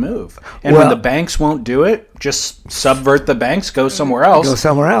sophisticated move. And when the banks won't do it, just subvert the banks, go somewhere else.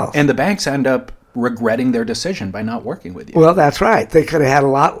 And the banks end up regretting their decision by not working with you. Well, that's right. They could have had a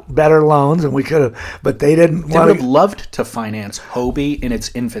lot better loans, and we could have, but they didn't They want would have loved to finance Hobie in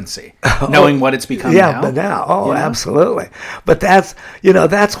its infancy, knowing what it's become yeah, now. but now, You know? absolutely. But that's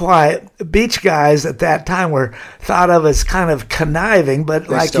why beach guys at that time were thought of as kind of conniving, but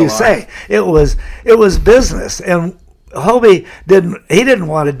like still you are. say, it was business. And Hobie didn't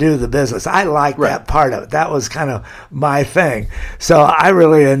want to do the business. I liked that part of it. That was kind of my thing. So I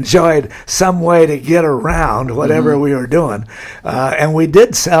really enjoyed some way to get around whatever we were doing. And we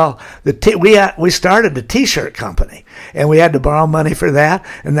did sell we started a T-shirt company, and we had to borrow money for that.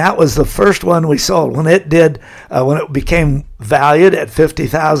 And that was the first one we sold. When it became valued at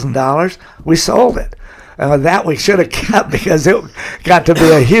 $50,000, we sold it. That we should have kept because it got to be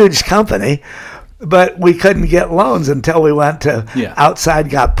a huge company. But we couldn't get loans until we went to outside,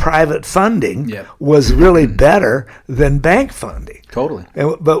 got private funding, was really better than bank funding. Totally.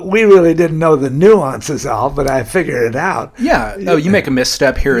 But we really didn't know the nuances all, but I figured it out. Yeah. Oh, you make a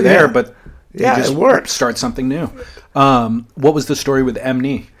misstep here or there, but you just it worked. Start something new. What was the story with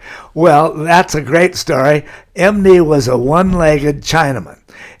Emney? Well, that's a great story. Emney was a one-legged Chinaman.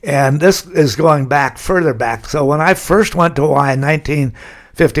 And this is going back further back. So when I first went to Hawaii in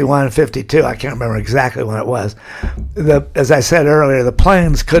 1951 and 52, I can't remember exactly when it was. As I said earlier, the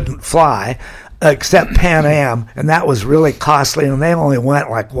planes couldn't fly except Pan Am, and that was really costly, and they only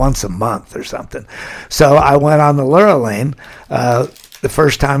went like once a month or something. So I went on the Lurline the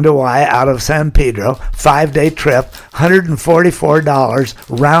first time to Hawaii out of San Pedro, 5-day trip,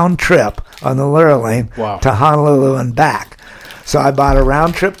 $144 round trip on the Lurline to Honolulu and back. So I bought a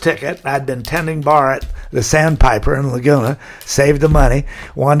round-trip ticket. I'd been tending bar at the Sandpiper in Laguna, saved the money,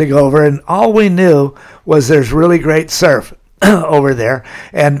 wanted to go over, and all we knew was there's really great surf over there,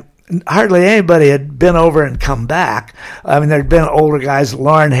 and hardly anybody had been over and come back. I mean, there'd been older guys.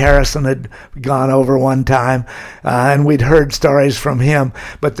 Lauren Harrison had gone over one time, and we'd heard stories from him,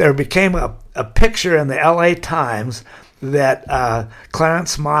 but there became a picture in the LA Times that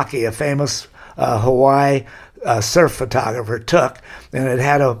Clarence Maki, a famous Hawaii surf photographer, took, and it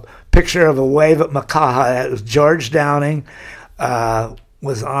had a picture of a wave at Makaha. It was George Downing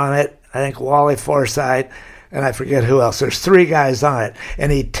was on it, I think Wally Forsythe, and I forget who else. There's 3 guys on it,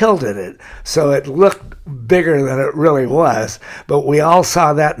 and he tilted it so it looked bigger than it really was. But we all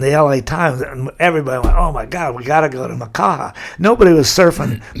saw that in the LA Times, and everybody went, oh my God, we got to go to Makaha. Nobody was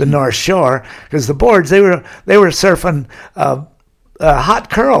surfing the North Shore because the boards, they were surfing hot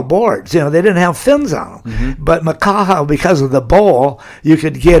curl boards. You know, they didn't have fins on them. But Makaha, because of the bowl, you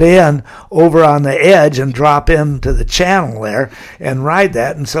could get in over on the edge and drop into the channel there and ride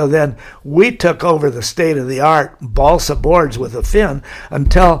that. And so then we took over the state-of-the-art balsa boards with a fin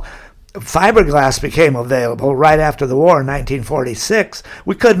until fiberglass became available right after the war in 1946.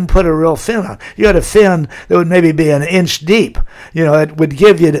 We couldn't put a real fin on. You had a fin that would maybe be an inch deep. You know, it would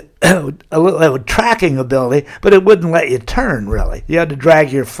give you a little tracking ability, but it wouldn't let you turn really. You had to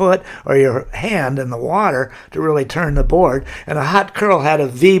drag your foot or your hand in the water to really turn the board. And a hot curl had a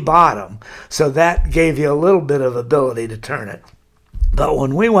V bottom, so that gave you a little bit of ability to turn it. But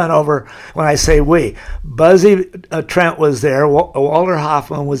when we went over, when I say we, Buzzy Trent was there, Walter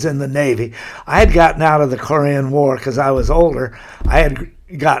Hoffman was in the Navy. I had gotten out of the Korean War because I was older. I had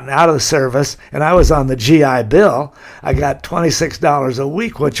gotten out of the service, and I was on the GI Bill. I got $26 a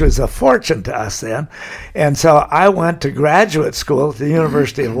week, which was a fortune to us then. And so I went to graduate school at the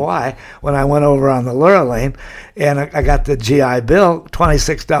University of Hawaii when I went over on the Lurline, and I got the GI Bill,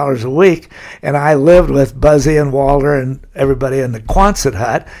 $26 a week, and I lived with Buzzy and Walter and everybody in the Quonset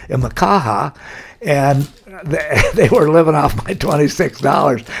hut in Makaha, and they were living off my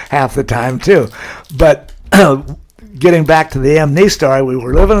 $26 half the time too. But getting back to the Emney story, we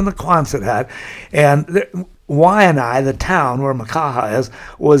were living in the Quonset hut, and Waianae, the town where Makaha is,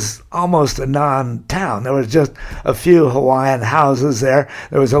 was almost a non-town. There was just a few Hawaiian houses there.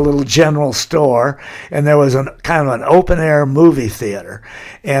 There was a little general store, and there was kind of an open-air movie theater.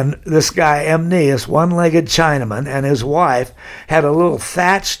 And this guy, Emney, this one-legged Chinaman, and his wife had a little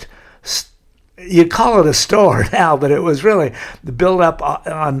thatched, you'd call it a store now, but it was really built up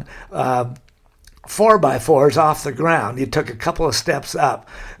on 4x4s off the ground. You took a couple of steps up,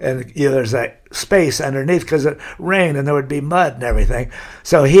 and there's a space underneath because it rained and there would be mud and everything.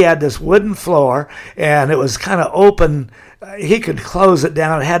 So he had this wooden floor, and it was kind of open. He could close it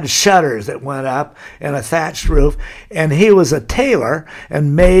down. It had shutters that went up and a thatched roof. And he was a tailor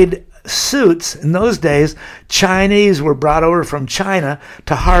and made suits. In those days, Chinese were brought over from China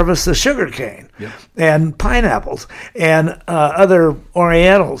to harvest the sugarcane and pineapples, and other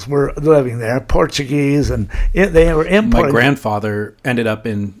Orientals were living there, Portuguese, and they were importing. My grandfather ended up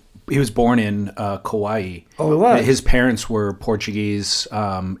in He was born in Kauai. Oh, he was? His parents were Portuguese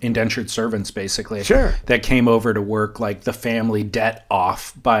indentured servants, basically. Sure. That came over to work like the family debt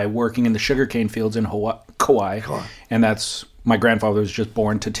off by working in the sugarcane fields in Kauai. And that's... My grandfather was just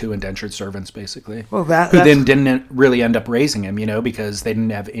born to 2 indentured servants, basically. Well, who then didn't really end up raising him, because they didn't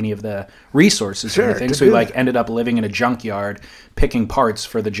have any of the resources or anything. So he ended up living in a junkyard, picking parts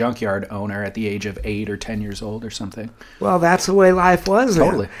for the junkyard owner at the age of 8 or 10 years old or something. Well, that's the way life was then.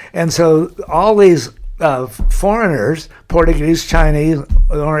 Totally. And so all these foreigners, Portuguese, Chinese,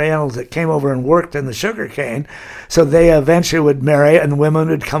 Orientals that came over and worked in the sugarcane, so they eventually would marry, and women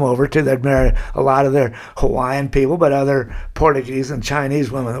would come over too. They'd marry a lot of their Hawaiian people, but other Portuguese and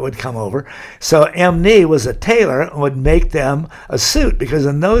Chinese women that would come over. So M. was a tailor and would make them a suit, because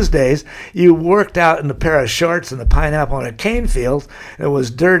in those days you worked out in a pair of shorts in the pineapple and a cane field. It was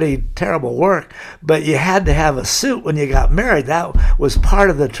dirty, terrible work, but you had to have a suit when you got married. That was part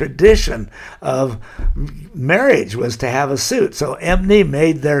of the tradition of marriage, was to have a suit. So M.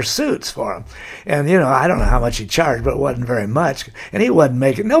 made their suits for them. And, I don't know how much he charged, but it wasn't very much. And he wasn't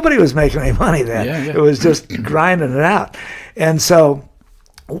making, nobody was making any money then. Yeah. It was just grinding it out. And so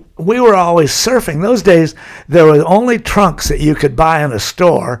we were always surfing. Those days, there were only trunks that you could buy in a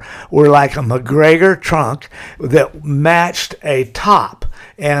store were like a McGregor trunk that matched a top.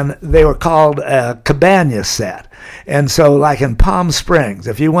 And they were called a cabana set. And so like in Palm Springs,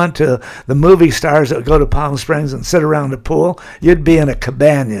 if you went to the movie stars that would go to Palm Springs and sit around the pool, you'd be in a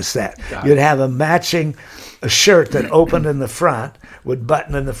cabana set. You'd have a matching shirt that opened in the front, would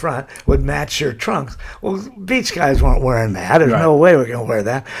button in the front, would match your trunks. Well, beach guys weren't wearing that. There's no way we're going to wear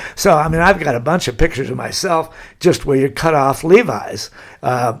that. So, I've got a bunch of pictures of myself just where you cut off Levi's.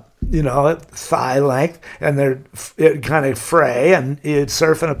 At thigh length, and it kind of fray, and you'd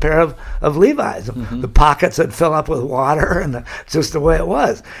surf in a pair of Levi's. Mm-hmm. The pockets would fill up with water, and just the way it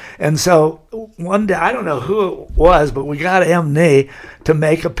was. And so one day, I don't know who it was, but we got M. to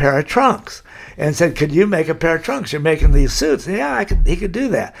make a pair of trunks, and said, "Could you make a pair of trunks? You're making these suits." And yeah, he could do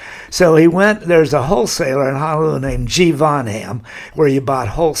that. So he went. There's a wholesaler in Honolulu named G. Vonham, where you bought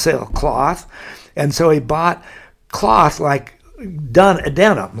wholesale cloth, and so he bought cloth like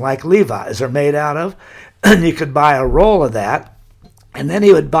denim, like Levi's are made out of, and you could buy a roll of that, and then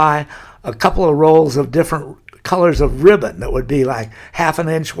he would buy a couple of rolls of different colors of ribbon that would be like half an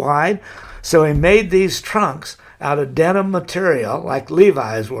inch wide. So he made these trunks out of denim material like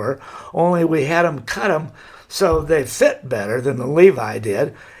Levi's were, only we had them cut them so they fit better than the Levi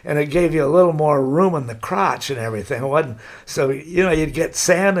did, and it gave you a little more room in the crotch and everything. It wasn't so, you'd get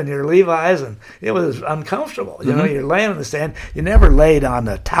sand in your Levi's, and it was uncomfortable. You're laying in the sand. You never laid on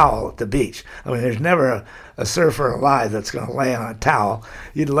a towel at the beach. There's never a surfer alive that's going to lay on a towel.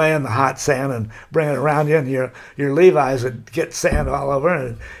 You'd lay in the hot sand and bring it around you, and your Levi's would get sand all over,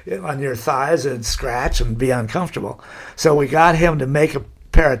 and on your thighs it'd scratch and be uncomfortable. So we got him to make a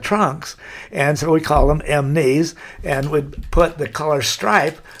pair of trunks, and so we call them M-knees, and we'd put the color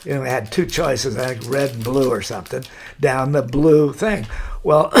stripe, we had 2 choices, I think red and blue or something, down the blue thing.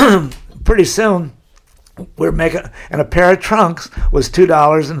 Well, pretty soon we're making, and a pair of trunks was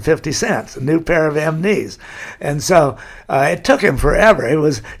 $2.50, a new pair of M-knees. And so it took him forever. It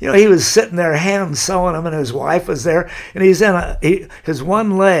was, he was sitting there hand sewing them, and his wife was there, and his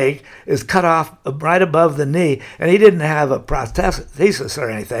one leg is cut off right above the knee, and he didn't have a prosthesis or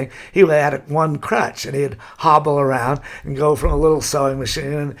anything. He had one crutch, and he'd hobble around and go from a little sewing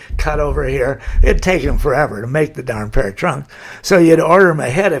machine and cut over here. It'd take him forever to make the darn pair of trunks. So you'd order them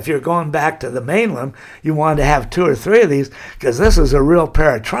ahead. If you're going back to the mainland, you wanted to have 2 or 3 of these, because this is a real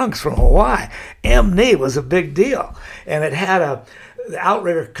pair of trunks from Hawaii. M-knee was a big deal, and it had the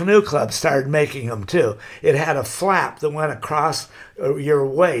Outrigger Canoe Club started making them too. It had a flap that went across your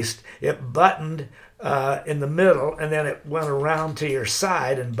waist. It buttoned in the middle, and then it went around to your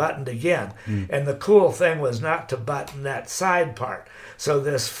side and buttoned again. And the cool thing was not to button that side part. So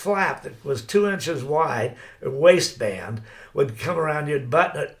this flap that was 2 inches wide, a waistband, would come around, you'd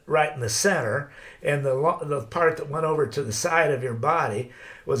button it right in the center, and the part that went over to the side of your body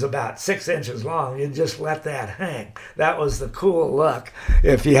was about 6 inches long. You'd just let that hang. That was the cool look.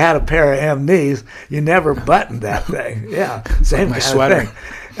 If you had a pair of M-knees, you never buttoned that thing. Yeah, same my kind sweater. of thing.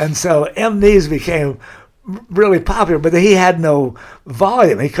 And so M-knees became really popular, but he had no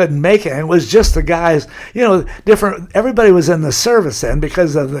volume. He couldn't make it. And it was just the guys, different. Everybody was in the service then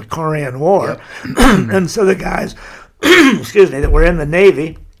because of the Korean War. Yep. And so the guys, that were in the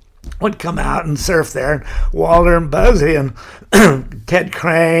Navy would come out and surf there. And Walter and Buzzy and Ted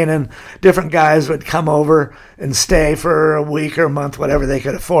Crane and different guys would come over and stay for a week or a month, whatever they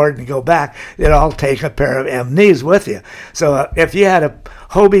could afford, and go back. They'd all take a pair of MNEs with you. So if you had a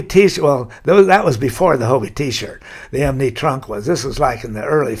Hobie t-shirt, well, that was before the Hobie t-shirt, the MNE trunk was. This was like in the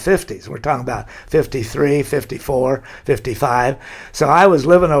early 50s. We're talking about 53, 54, 55. So I was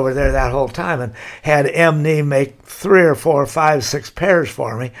living over there that whole time and had MNE make 3 or 4, 5, 6 pairs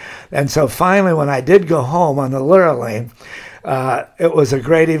for me. And so finally, when I did go home on the Lurleen, it was a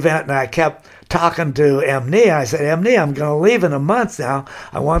great event, and I kept talking to MNE. I said, MNE, I'm going to leave in a month now.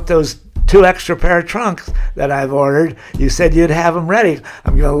 I want those 2 extra pair of trunks that I've ordered. You said you'd have them ready.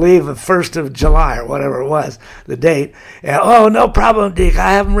 I'm going to leave the 1st of July or whatever it was, the date. And, oh, no problem, Deke.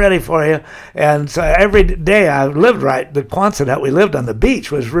 I have them ready for you. And so every day I lived right. The Quonset hut we lived on the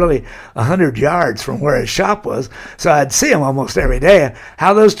beach was really 100 yards from where his shop was. So I'd see him almost every day.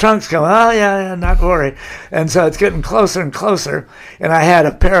 How those trunks come? Oh, yeah, not worried. And so it's getting closer and closer. And I had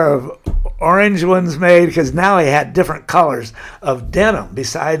a pair of orange ones made, because now he had different colors of denim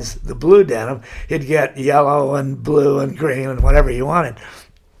besides the blue denim. He'd get yellow and blue and green and whatever you wanted.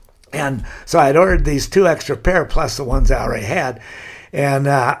 And so I'd ordered these 2 extra pair plus the ones I already had. And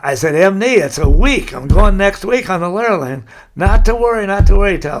I said, MNE, it's a week. I'm going next week on the Lurleen. Not to worry,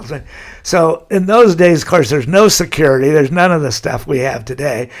 he tells me. So in those days, of course, there's no security. There's none of the stuff we have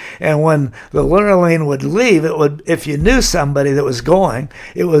today. And when the Lurleen would leave, if you knew somebody that was going,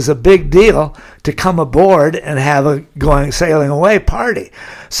 it was a big deal to come aboard and have a sailing away party.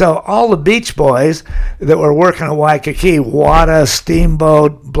 So all the beach boys that were working at Waikiki, Wada,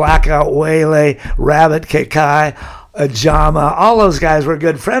 Steamboat, Blackout Whaley, Rabbit Kekai, Ajama, all those guys were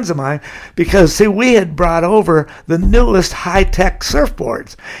good friends of mine because, see, we had brought over the newest high-tech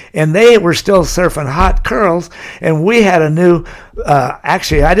surfboards, and they were still surfing hot curls, and we had a new,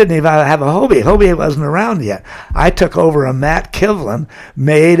 actually, I didn't even have a Hobie. Hobie wasn't around yet. I took over a Matt Kivlin,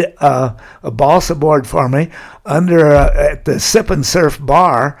 made a balsa board for me at the Sip and Surf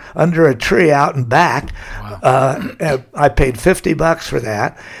bar under a tree out and back. Wow. I paid $50 for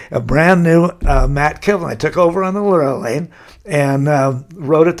that. A brand new Matt Kivlin. I took over on the Lurleen and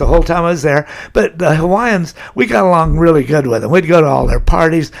rode it the whole time I was there. But the Hawaiians, we got along really good with them. We'd go to all their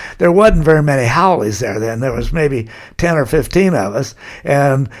parties. There wasn't very many Howleys there then. There was maybe 10 or 15 of us.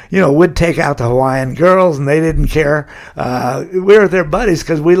 And, we'd take out the Hawaiian girls, and they didn't care. We were their buddies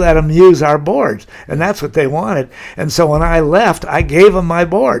because we let them use our boards, and that's what they wanted. And so when I left, I gave them my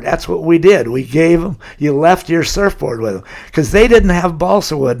board. That's what we did. We gave them, you left your surfboard with them because they didn't have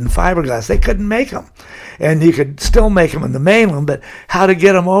balsa wood and fiberglass. They couldn't make them. And you could still make them in the mainland, but how to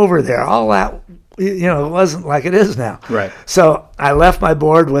get them over there, all that, it wasn't like it is now. Right. So I left my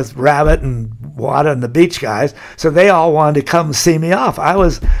board with Rabbit and Wada and the beach guys, so they all wanted to come see me off. I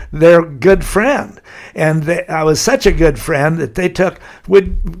was their good friend, and I was such a good friend that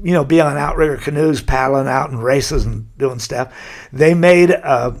we'd be on outrigger canoes paddling out in races and doing stuff. They made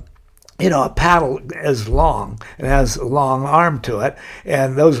a paddle as long and has a long arm to it,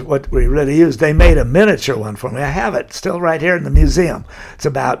 and those what we really used. They made a miniature one for me. I have it still right here in the museum. It's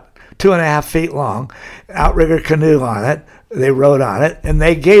about 2.5 feet long, outrigger canoe on it. They rode on it, and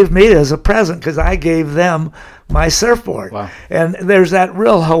they gave me it as a present because I gave them my surfboard. Wow. And there's that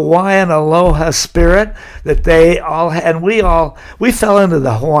real Hawaiian aloha spirit that they all had. And we fell into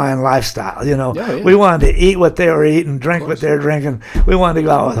the Hawaiian lifestyle, Yeah. We wanted to eat what they were eating, drink what they were drinking. We wanted to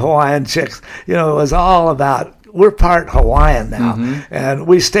go out with Hawaiian chicks. It was all about, we're part Hawaiian now. Mm-hmm. And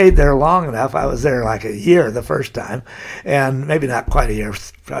we stayed there long enough. I was there like a year the first time, and maybe not quite a year,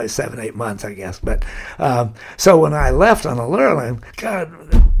 probably 7-8 months, I guess. But so when I left on the Lurleen, God,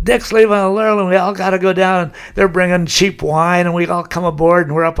 Dick's leaving on the Lurleen, we all got to go down, and they're bringing cheap wine, and we all come aboard,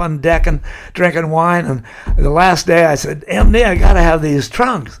 and we're up on deck and drinking wine. And the last day I said, MNE, I got to have these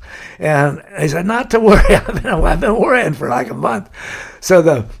trunks. And he said, not to worry. I've been worrying for like a month.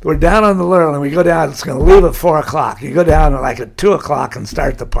 So we're down on the Lurleen. We go down. It's going to leave at 4 o'clock. You go down at like at 2 o'clock and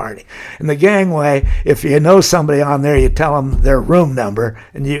start the party. And the gangway, if you know somebody on there, you tell them their room number,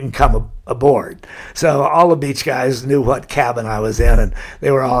 and you can come aboard. So all the beach guys knew what cabin I was in, and they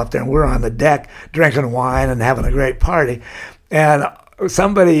were all up there. And we're on the deck drinking wine and having a great party. And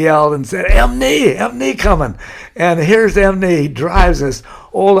somebody yelled and said, MNE coming. And here's MNE. He drives this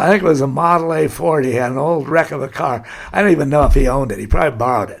old, I think it was a Model A Ford. He had an old wreck of a car. I don't even know if he owned it. He probably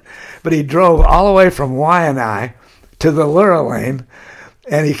borrowed it. But he drove all the way from Waianae to the Lurleen,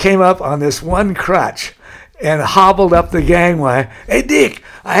 and he came up on this one crutch. and hobbled up the gangway. "Hey, Dick,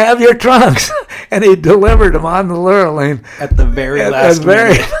 I have your trunks." And he delivered them on the Lurleen. At the very last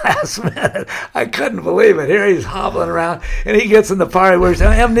minute. Last minute. I couldn't believe it. Here he's hobbling around, and he gets in the party where he's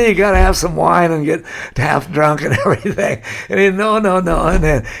saying, "MD, you got to have some wine and get half drunk and everything." And he, no. And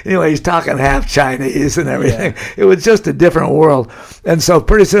then, anyway, he's talking half Chinese and everything. Yeah. It was just a different world. And so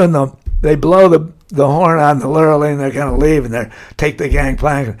pretty soon they blow the horn on the Lurleen. They're going to leave, and they take the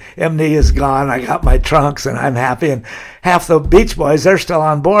gangplank. MD is gone. I got my trunks, and I'm happy. And half the Beach Boys, they're still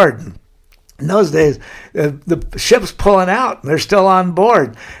on board. In those days, the ship's pulling out, and they're still on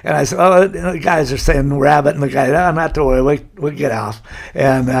board. And I said, "Oh, the guys are saying Rabbit," and the guy, "Oh, not to worry, we'll get off."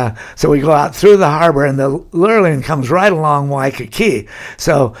 And so we go out through the harbor, and the Lurleen comes right along Waikiki.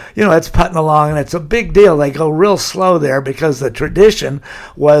 So, it's putting along, and it's a big deal. They go real slow there because the tradition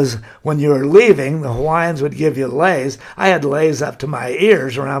was when you were leaving, the Hawaiians would give you leis. I had leis up to my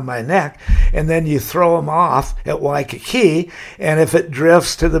ears around my neck, and then you throw them off at Waikiki, and if it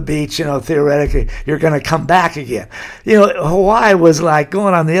drifts to the beach, theoretically, you're going to come back again. Hawaii was like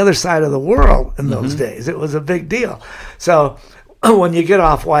going on the other side of the world in those days. It was a big deal. So when you get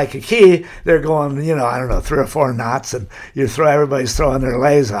off Waikiki, they're going, 3 or 4 knots, and everybody's throwing their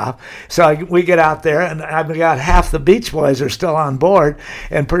leis off. So we get out there, and I've got half the Beach Boys are still on board,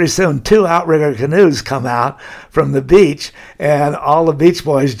 and pretty soon 2 outrigger canoes come out from the beach, and all the Beach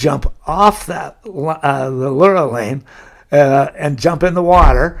Boys jump off the Lurleen and jump in the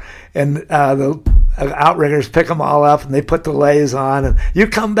water, and the outriggers pick them all up, and they put the leis on, and you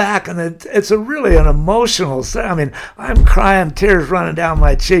come back, and it's really an emotional thing. I mean, I'm crying, tears running down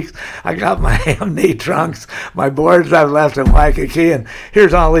my cheeks. I got my knee trunks, my boards I've left in Waikiki, and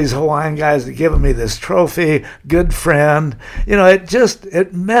here's all these Hawaiian guys that giving me this trophy, good friend.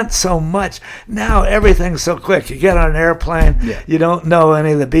 It meant so much. Now everything's so quick. You get on an airplane, you don't know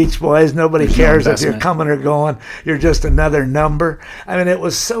any of the Beach Boys. Nobody cares if you're coming or going. You're just another number. I mean, it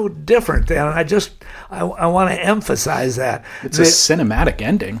was so different then. I want to emphasize that. It's a cinematic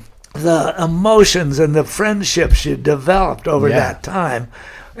ending. The emotions and the friendships you developed over that time.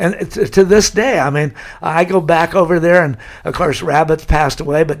 And to this day, I mean, I go back over there, and of course, Rabbit's passed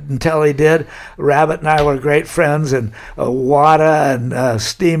away, but until he did, Rabbit and I were great friends, and Wada and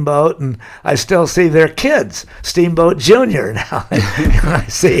Steamboat, and I still see their kids, Steamboat Jr. now. I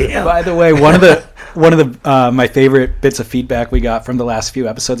see him. By the way, one of the my favorite bits of feedback we got from the last few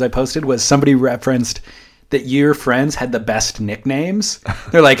episodes I posted was somebody referenced that your friends had the best nicknames.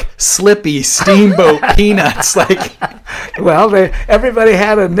 They're like Slippy, Steamboat, Peanuts. Well, everybody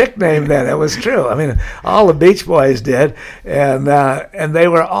had a nickname then. It was true. I mean, all the Beach Boys did, and they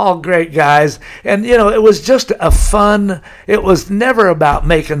were all great guys. And it was just a fun. It was never about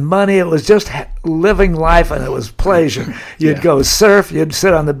making money. It was just living life, and it was pleasure. You'd go surf. You'd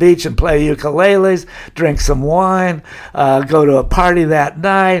sit on the beach and play ukuleles, drink some wine, go to a party that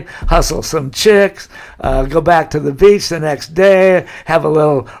night, hustle some chicks. Go back to the beach the next day, have a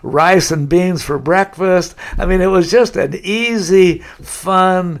little rice and beans for breakfast. I mean, it was just an easy,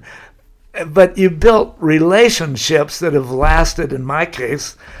 fun, but you built relationships that have lasted, in my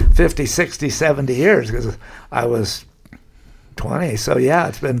case, 50, 60, 70 years, because I was 20. So,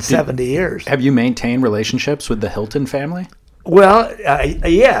 it's been 70 years. Have you maintained relationships with the Hilton family? Well,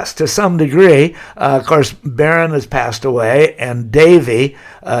 yes, to some degree. Of course, Barron has passed away, and Davey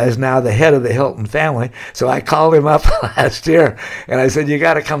is now the head of the Hilton family. So I called him up last year, and I said, "You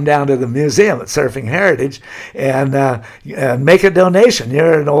got to come down to the museum at Surfing Heritage and make a donation.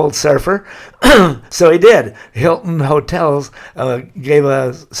 You're an old surfer." So he did. Hilton Hotels gave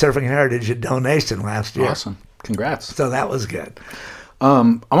a Surfing Heritage a donation last year. Awesome. Congrats. So that was good.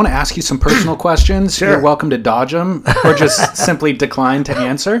 I want to ask you some personal questions. Sure. You're welcome to dodge them or just simply decline to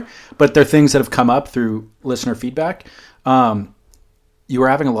answer. But they're things that have come up through listener feedback. You were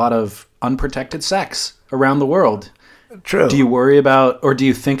having a lot of unprotected sex around the world. True. Do you worry about, or do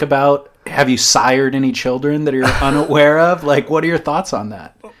you think about, have you sired any children that you're unaware of? What are your thoughts on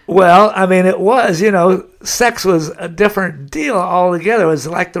that? Well, I mean, it was, sex was a different deal altogether. It was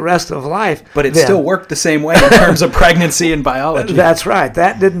like the rest of life. But it still worked the same way in terms of pregnancy and biology. That's right.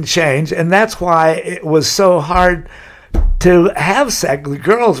 That didn't change. And that's why it was so hard to have sex. The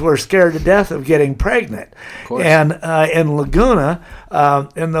girls were scared to death of getting pregnant. Of course. And in Laguna,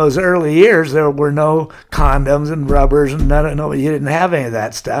 in those early years, there were no condoms and rubbers, and you didn't have any of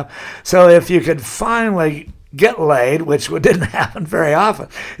that stuff. So if you could finally get laid, which didn't happen very often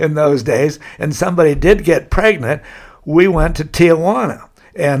in those days, and somebody did get pregnant, we went to Tijuana.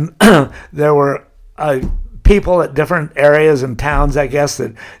 And there were people at different areas and towns, I guess,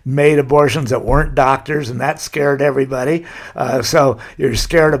 that made abortions that weren't doctors, and that scared everybody. So you're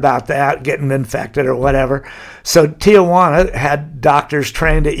scared about that, getting infected or whatever. So Tijuana had doctors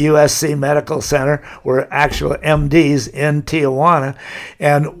trained at USC Medical Center, were actual MDs in Tijuana,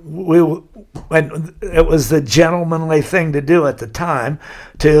 and it was the gentlemanly thing to do at the time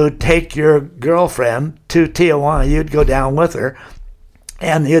to take your girlfriend to Tijuana. You'd go down with her,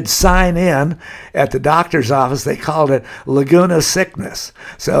 and you'd sign in at the doctor's office. They called it Laguna Sickness.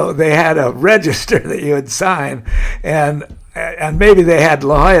 So they had a register that you would sign, and maybe they had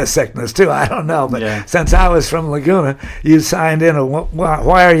La Jolla Sickness too. I don't know. But since I was from Laguna, you signed in,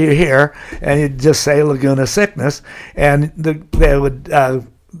 why are you here? And you'd just say Laguna Sickness, and they would, a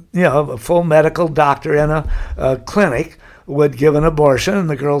full medical doctor in a clinic would give an abortion, and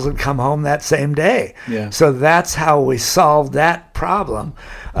the girls would come home that same day. Yeah. So that's how we solved that problem.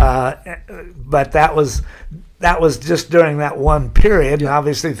 But that was just during that one period. And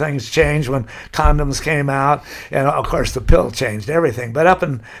obviously things changed when condoms came out, and of course the pill changed everything. But up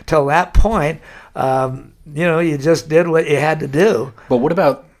until that point, you just did what you had to do. But what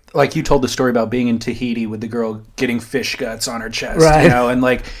about, like, you told the story about being in Tahiti with the girl getting fish guts on her chest, right? And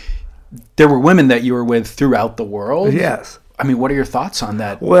like, there were women that you were with throughout the world. Yes. I mean, what are your thoughts on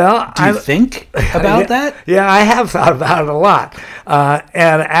that? Well, do you think about that? Yeah, I have thought about it a lot.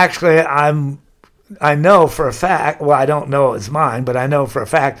 And actually, I know for a fact, well, I don't know it's mine, but I know for a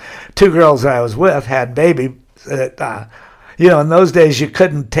fact 2 girls that I was with had babies that, in those days you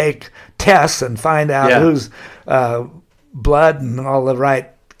couldn't take tests and find out whose blood and all the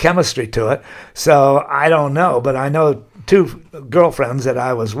right chemistry to it. So I don't know, but I know 2 girlfriends that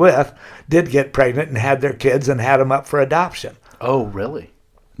I was with did get pregnant and had their kids and had them up for adoption. Oh, really?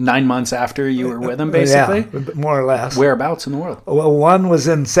 9 months after you were with them, basically? Yeah, more or less. Whereabouts in the world? Well, one was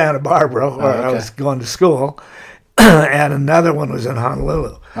in Santa Barbara, where I was going to school, and another one was in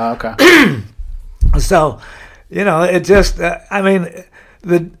Honolulu. Oh, okay. So, it just,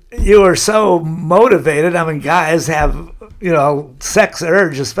 you were so motivated. I mean, guys have, sex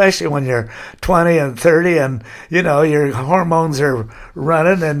urge, especially when you're 20 and 30 and, your hormones are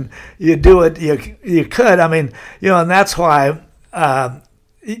running and you do it, you could. I mean, and that's why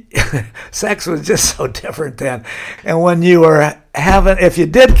sex was just so different then. And when you were if you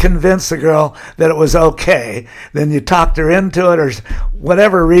did convince the girl that it was okay, then you talked her into it, or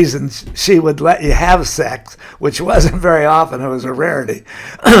whatever reason she would let you have sex, which wasn't very often, it was a rarity.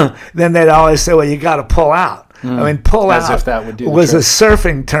 Then they'd always say, well, you got to pull out. I mean, pull as out if that would do was a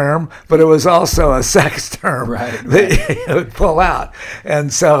surfing term, but it was also a sex term. Right. That you would pull out.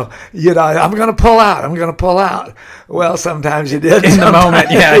 And so, I'm going to pull out. I'm going to pull out. Well, sometimes you did. In the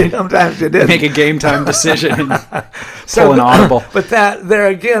moment, yeah. Sometimes you did. Make a game time decision and pull an audible. But that, there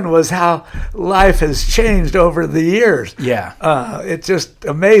again, was how life has changed over the years. Yeah. It's just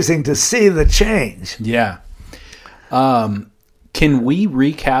amazing to see the change. Yeah. Can we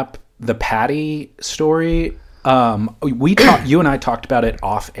recap the Patty story? You and I talked about it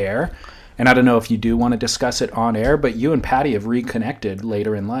off air, and I don't know if you do want to discuss it on air, but you and Patty have reconnected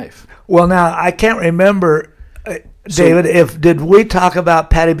later in life. Well, now I can't remember, David, did we talk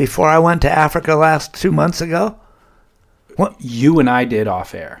about Patty before I went to Africa last 2 months ago? What? You and I did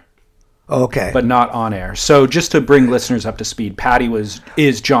off air. Okay. But not on air. So just to bring listeners up to speed, Patty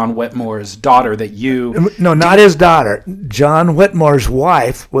is John Whitmore's daughter that you... No, not his daughter. John Whitmore's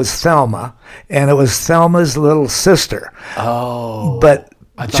wife was Thelma, and it was Thelma's little sister. Oh. But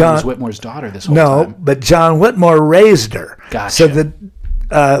I thought it was Whitmore's daughter this whole time. No, but John Whitmore raised her. Gotcha.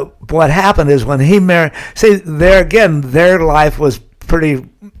 So what happened is when he married... See, there again, their life was pretty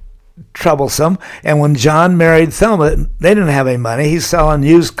troublesome, and when John married Thelma, they didn't have any money. He's selling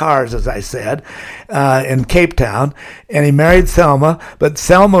used cars, as I said, in Cape Town, and he married Thelma, but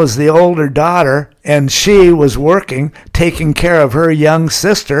Thelma was the older daughter, and she was working, taking care of her young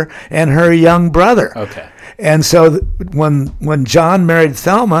sister and her young brother. Okay. And so when John married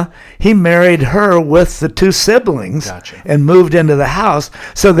Thelma, he married her with the 2 siblings. Gotcha. And moved into the house.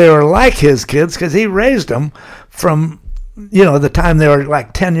 So they were like his kids because he raised them from the time they were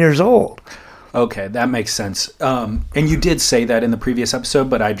like 10 years old. Okay, that makes sense. And you did say that in the previous episode,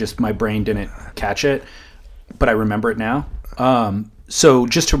 but my brain didn't catch it, but I remember it now. So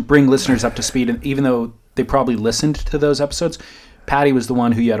just to bring listeners up to speed, and even though they probably listened to those episodes, Patty was the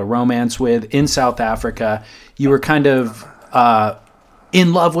one who you had a romance with in South Africa. You were kind of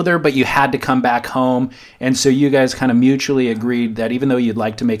in love with her, but you had to come back home. And so you guys kind of mutually agreed that even though you'd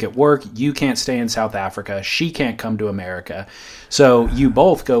like to make it work, you can't stay in South Africa. She can't come to America. So you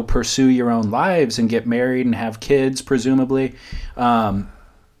both go pursue your own lives and get married and have kids, presumably. And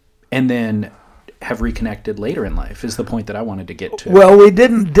then have reconnected later in life is the point that I wanted to get to. Well, we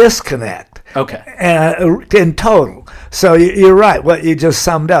didn't disconnect. Okay. In total. So you're right, what you just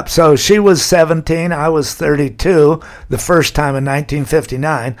summed up. So she was 17, I was 32 the first time in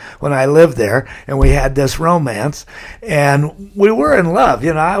 1959 when I lived there, and we had this romance, and we were in love.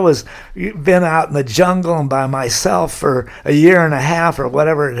 I was been out in the jungle and by myself for a year and a half or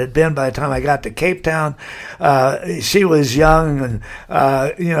whatever it had been by the time I got to Cape Town. She was young,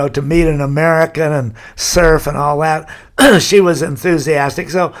 and to meet an American and surf and all that. She was enthusiastic,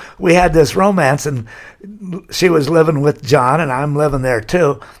 so we had this romance, and she was living with John, and I'm living there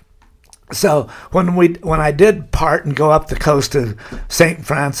too. So when I did part and go up the coast to St.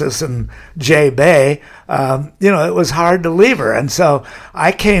 Francis and J Bay, it was hard to leave her, and so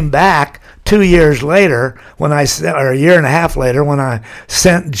I came back 2 years later or a year and a half later when I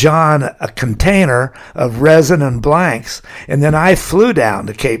sent John a container of resin and blanks, and then I flew down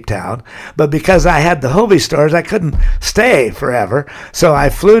to Cape Town. But because I had the Hobie stores, I couldn't stay forever, so I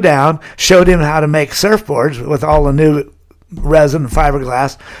flew down, showed him how to make surfboards with all the new resin,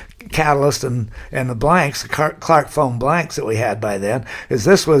 fiberglass, catalyst, and the blanks, the Clark foam blanks that we had by then.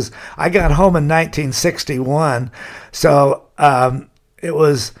 I got home in 1961, so it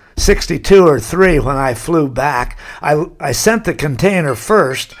was 62 or 3 when I flew back. I sent the container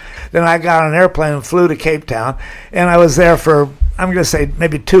first, then I got on an airplane and flew to Cape Town, and I was there for, I'm going to say,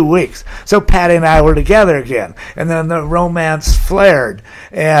 maybe 2 weeks. So Patty and I were together again, and then the romance flared.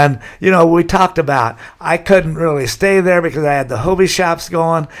 And, we talked about, I couldn't really stay there because I had the Hobie shops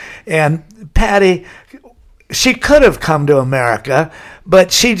going, and Patty, she could have come to America,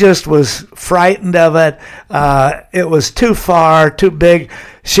 but she just was frightened of it. It was too far, too big.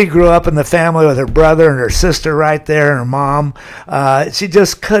 She grew up in the family with her brother and her sister right there and her mom. She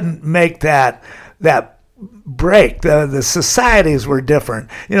just couldn't make that break. The societies were different.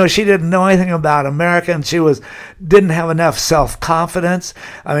 She didn't know anything about America, and she didn't have enough self-confidence.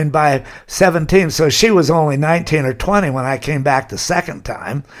 I mean, by 17, so she was only 19 or 20 when I came back the second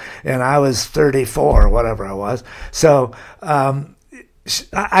time, and I was 34 or whatever I was. So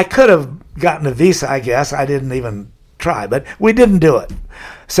I could have gotten a visa, I guess. I didn't even try, but we didn't do it.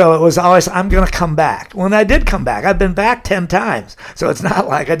 So it was always, I'm going to come back. When I did come back, I've been back 10 times. So it's not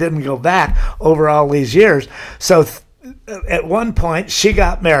like I didn't go back over all these years. So at one point, she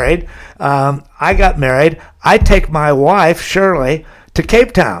got married. I got married. I take my wife, Shirley, to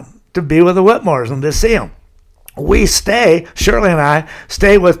Cape Town to be with the Whitmores and to see them. Shirley and I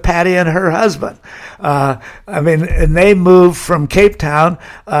stay with Patty and her husband. And they moved from Cape Town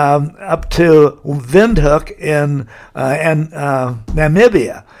up to Windhoek in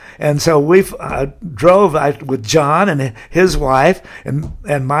Namibia. And so we drove with John and his wife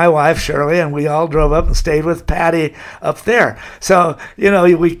and my wife, Shirley, and we all drove up and stayed with Patty up there. So,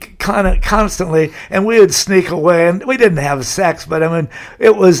 we kind of constantly, and we would sneak away, and we didn't have sex, but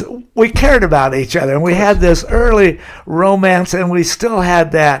we cared about each other, and we had this early romance, and we still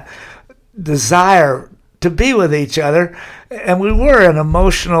had that desire to be with each other, and we were in an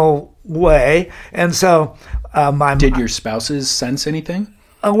emotional way. And so Did your spouses sense anything?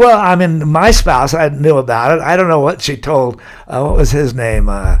 My spouse, I knew about it. I don't know what she told. What was his name?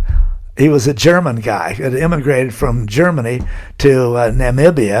 He was a German guy who had immigrated from Germany to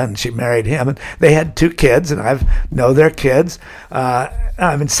Namibia, and she married him. And they had 2 kids, and I know their kids.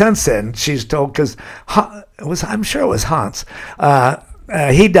 Since then, she's told, because I'm sure it was Hans.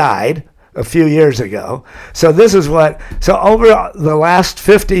 He died a few years ago. So over the last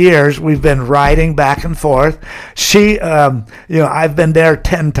 50 years, we've been riding back and forth. I've been there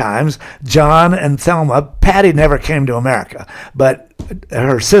 10 times. John and Thelma, Patty never came to America, but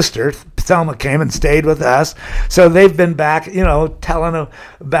her sister, Thelma, came and stayed with us. So they've been back, telling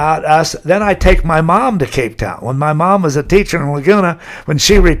about us. Then I take my mom to Cape Town. When my mom was a teacher in Laguna, when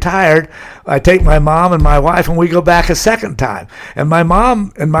she retired, I take my mom and my wife, and we go back a second time. And my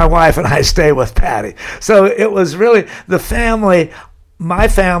mom and my wife and I stay with Patty. So it was really the family, my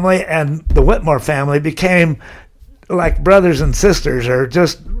family and the Whitmore family became like brothers and sisters, are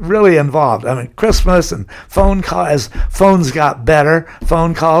just really involved. Christmas and phone calls, as phones got better,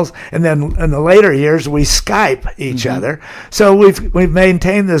 phone calls, and then in the later years we Skype each other. So we've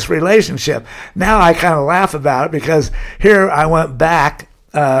maintained this relationship. Now I kind of laugh about it because here I went back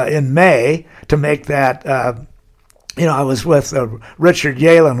in May to make that. I was with Richard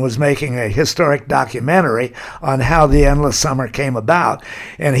Yalen was making a historic documentary on how the Endless Summer came about,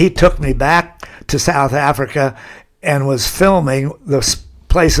 and he took me back to South Africa and was filming the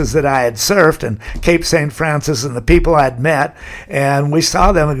places that I had surfed and Cape St. Francis and the people I'd met, and we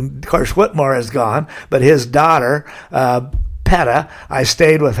saw them. And of course, Whitmore is gone, but his daughter, PETA. I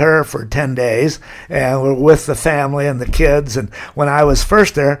stayed with her for 10 days, and we're with the family and the kids. And when I was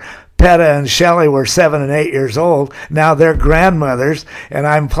first there, PETA and Shelley were 7 and 8 years old. Now they're grandmothers, and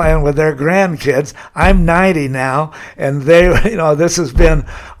I'm playing with their grandkids. I'm 90 now, and this has been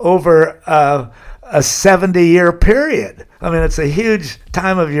over a 70-year period. I mean, it's a huge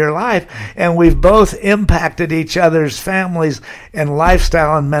time of your life, and we've both impacted each other's families and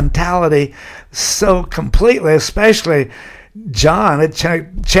lifestyle and mentality so completely, especially John. It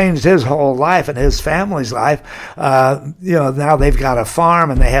changed his whole life and his family's life. Now they've got a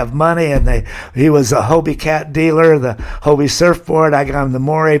farm and they have money, and he was a Hobie cat dealer, the Hobie surfboard. I got him the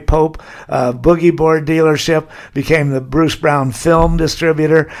Moray Pope boogie board dealership, became the Bruce Brown film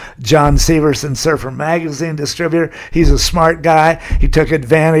distributor, John Severson Surfer Magazine distributor. He's a smart guy. He took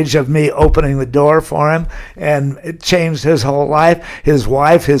advantage of me opening the door for him, and it changed his whole life. His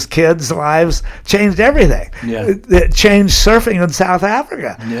wife, his kids' lives, changed everything. Yeah. It changed surfing in South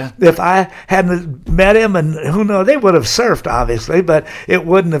Africa. Yeah. If I hadn't met him, and who knows, they would have surfed, obviously, but it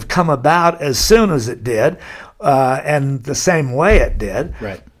wouldn't have come about as soon as it did, and the same way it did.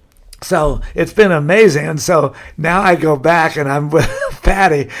 Right. So it's been amazing. And so now I go back and I'm with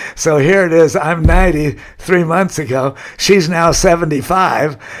Patty. So here it is. I'm 90 3 months ago. She's now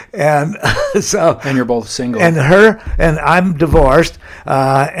 75. And And you're both single. And I'm divorced.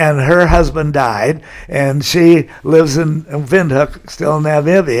 And her husband died. And she lives in Windhoek, still in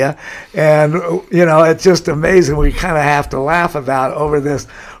Namibia. And, it's just amazing. We kind of have to laugh about over this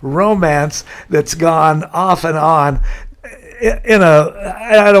romance that's gone off and on in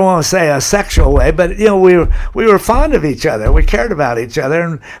I don't want to say a sexual way, but we were fond of each other. We cared about each other,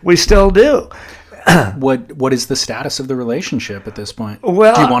 and we still do. What is the status of the relationship at this point?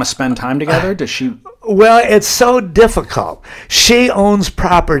 Well, do you want to spend time together? Does she? Well, it's so difficult. She owns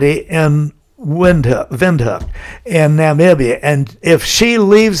property in Windhoek in Namibia, and if she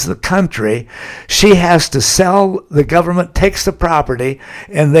leaves the country, she has to sell. The government takes the property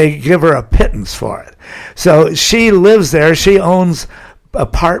and they give her a pittance for it. So she lives there. She owns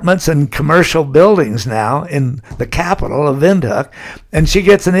apartments and commercial buildings now in the capital of Windhoek, and she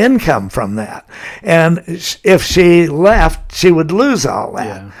gets an income from that. And if she left, she would lose all that.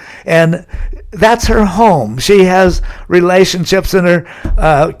 Yeah. And that's her home. She has relationships, and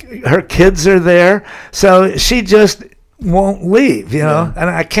her kids are there, so she just won't leave, Yeah. And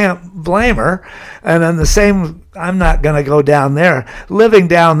I can't blame her. And then I'm not going to go down there. Living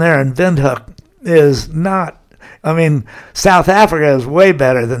down there in Windhoek is not, South Africa is way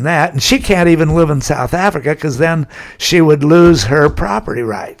better than that, and she can't even live in South Africa because then she would lose her property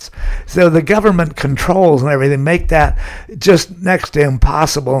rights. So the government controls and everything make that just next to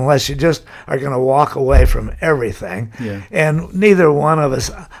impossible unless you just are going to walk away from everything. Yeah. And neither one of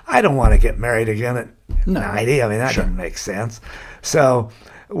us, I don't want to get married again at 90. That Sure. doesn't make sense. So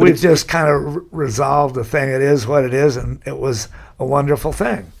we've just kind of resolved the thing. It is what it is, and it was a wonderful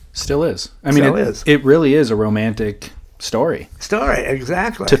thing. Still is. It really is a romantic story.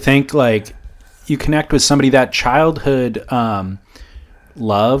 Exactly. To think like you connect with somebody, that childhood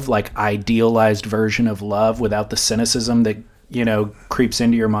love, like idealized version of love without the cynicism that, creeps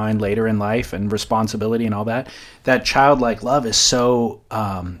into your mind later in life and responsibility and all that. That childlike love is so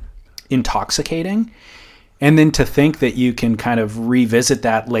intoxicating. And then to think that you can kind of revisit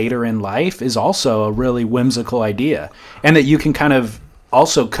that later in life is also a really whimsical idea. And that you can kind of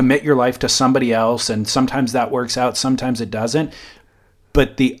also commit your life to somebody else, and sometimes that works out, sometimes it doesn't,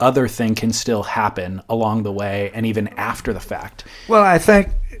 but the other thing can still happen along the way and even after the fact. Well, I think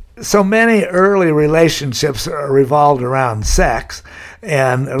so many early relationships are revolved around sex,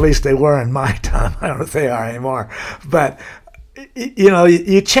 and at least they were in my time. I don't know if they are anymore, but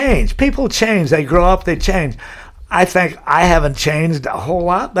you change. People change. They grow up, they change. I think I haven't changed a whole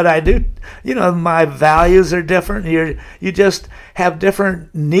lot, but I do. My values are different. You just have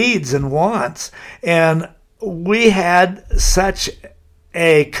different needs and wants. And we had such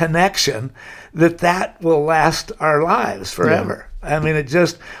a connection that will last our lives forever. Yeah.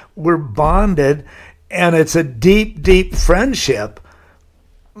 We're bonded, and it's a deep, deep friendship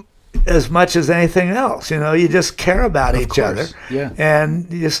as much as anything else. You just care about each other. Yeah. And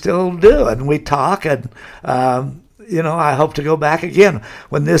you still do. And we talk, and I hope to go back again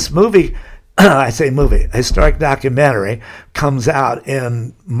when this movie, I say movie, historic documentary, comes out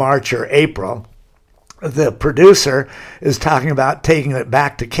in March or April. The producer is talking about taking it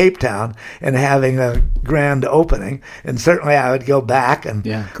back to Cape Town and having a grand opening, and certainly I would go back, and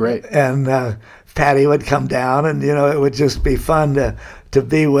yeah, great. And Patty would come down, and it would just be fun to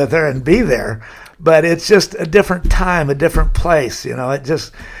be with her and be there. But it's just a different time, a different place.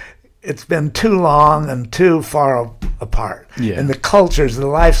 it's been too long and too far apart. Yeah. And the cultures, the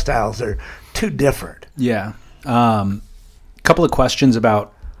lifestyles are too different. Yeah. Couple of questions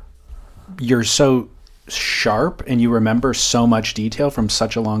about, you're so sharp and you remember so much detail from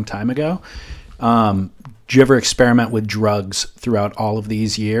such a long time ago. Do you ever experiment with drugs throughout all of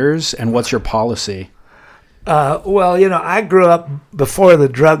these years? And what's your policy? Well, I grew up before the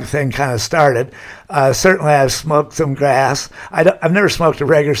drug thing kind of started. Certainly, I've smoked some grass. I've never smoked a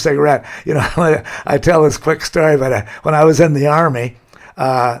regular cigarette. I tell this quick story, but when I was in the Army,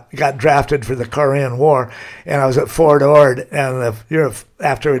 got drafted for the Korean War, and I was at Fort Ord, and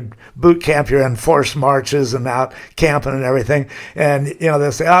after boot camp, you're in forced marches and out camping and everything, and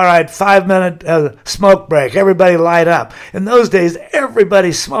they'll say, all right, 5-minute smoke break, everybody light up. In those days,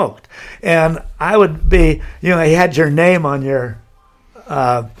 everybody smoked, and I would be, you had your name on your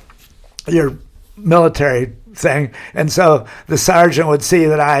military thing, and so the sergeant would see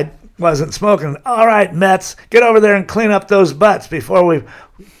that I wasn't smoking. All right, Mets, get over there and clean up those butts before we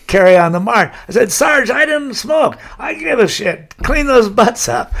carry on the march. I said, Sarge, I didn't smoke. I give a shit. Clean those butts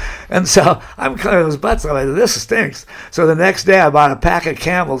up. And so I'm cleaning those butts up. I said, this stinks. So the next day I bought a pack of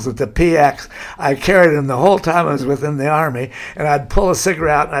Camels at the PX. I carried them the whole time I was within the Army, and I'd pull a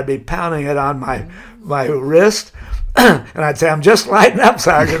cigarette out and I'd be pounding it on my wrist. And I'd say, I'm just lighting up,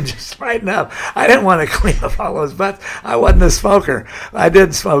 Sergeant. I'm just lighting up. I didn't want to clean up all those butts. I wasn't a smoker. I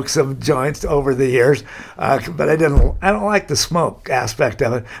did smoke some joints over the years, but I don't like the smoke aspect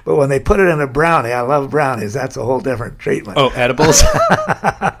of it. But when they put it in a brownie, I love brownies. That's a whole different treatment. Oh, edibles?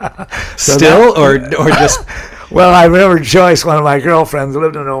 Still, or just... Well, I remember Joyce, one of my girlfriends,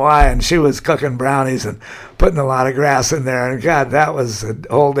 lived in Hawaii, and she was cooking brownies and putting a lot of grass in there. And God, that was a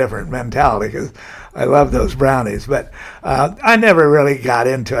whole different mentality, because I love those brownies. But I never really got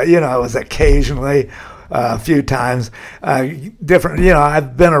into it. It was occasionally, a few times, different.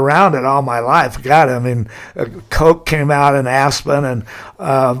 I've been around it all my life. God, I mean, Coke came out in Aspen, and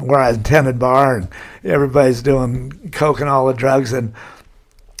where I attended bar, and everybody's doing Coke and all the drugs, and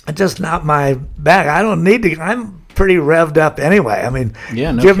it's just not my bag. I don't need to. I'm pretty revved up anyway. I mean,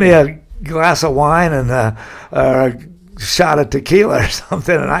 give me a glass of wine and a shot of tequila or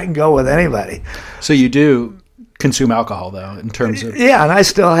something, and I can go with anybody. So you do consume alcohol, though, in terms of... Yeah, and I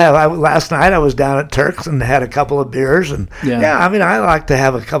still have. Last night I was down at Turk's and had a couple of beers, and I mean, I like to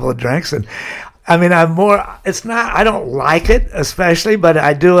have a couple of drinks, and I mean, it's not, I don't like it especially, but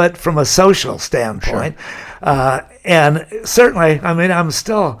I do it from a social standpoint. Sure. And certainly, I mean, I'm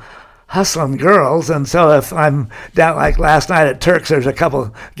still hustling girls, and so if I'm down, like last night at Turk's, there's a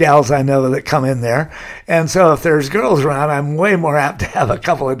couple gals I know that come in there, and so if there's girls around, I'm way more apt to have a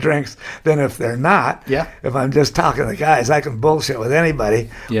couple of drinks than if they're not. Yeah. If I'm just talking to guys, I can bullshit with anybody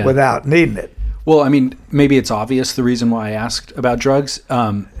without needing it. Well, I mean, maybe it's obvious the reason why I asked about drugs.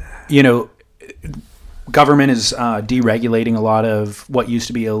 Government is deregulating a lot of what used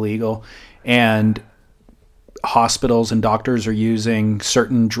to be illegal, and hospitals and doctors are using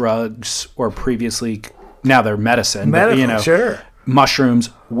certain drugs, or previously, now they're medicine, sure, mushrooms,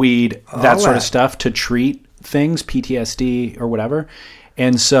 weed, that sort of stuff to treat things, PTSD or whatever.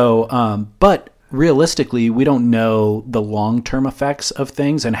 And so, but realistically, we don't know the long-term effects of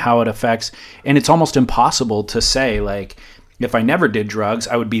things and how it affects, and it's almost impossible to say, like, if I never did drugs,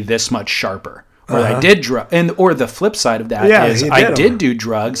 I would be this much sharper. Or I did or the flip side of that is I did do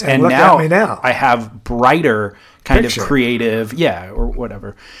drugs, and now I have brighter kind of creative, or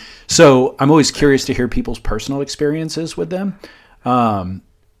whatever. So I'm always curious to hear people's personal experiences with them.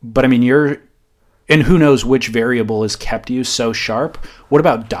 But I mean, and who knows which variable has kept you so sharp. What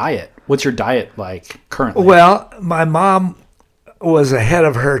about diet? What's your diet like currently? Well, my mom was ahead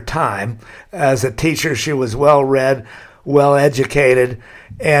of her time as a teacher. She was well-read, well-educated,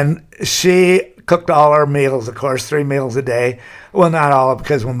 and she cooked all our meals, of course, 3 meals a day. Well, not all,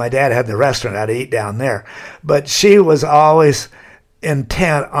 because when my dad had the restaurant, I'd eat down there. But she was always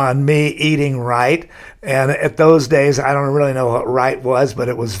intent on me eating right. And at those days, I don't really know what right was, but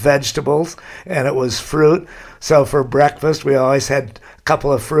it was vegetables and it was fruit. So for breakfast, we always had a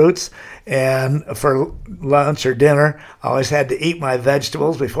couple of fruits. And for lunch or dinner, I always had to eat my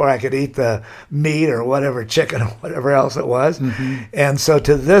vegetables before I could eat the meat or whatever, chicken or whatever else it was. Mm-hmm. And so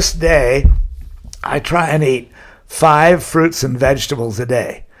to this day, I try and eat 5 fruits and vegetables a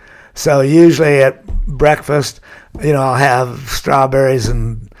day. So usually at breakfast, I'll have strawberries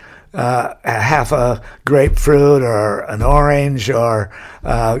and half a grapefruit or an orange, or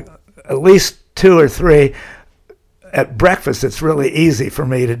at least 2 or 3. At breakfast, it's really easy for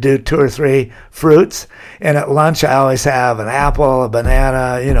me to do 2 or 3 fruits. And at lunch, I always have an apple, a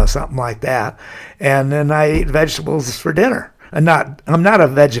banana, something like that. And then I eat vegetables for dinner. I'm not a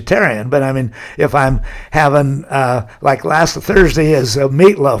vegetarian, but I mean, if I'm having, like last Thursday is a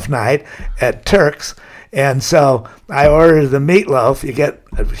meatloaf night at Turk's, and so I order the meatloaf. You get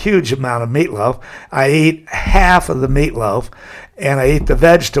a huge amount of meatloaf. I eat half of the meatloaf, and I eat the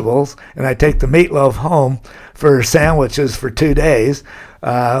vegetables, and I take the meatloaf home for sandwiches for 2 days.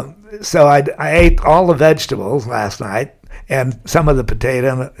 So I ate all the vegetables last night, and some of the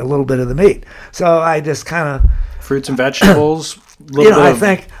potato and a little bit of the meat. So I just kind of... Fruits and vegetables, a little bit I of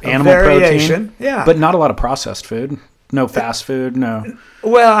think animal variation, protein. yeah. But not a lot of processed food. No fast food, no.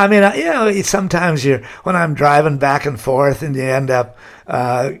 Well, I mean, sometimes when I'm driving back and forth and you end up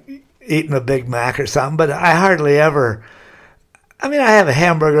eating a Big Mac or something, but I hardly ever... I mean, I have a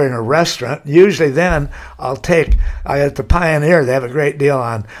hamburger in a restaurant. Usually then at the Pioneer, they have a great deal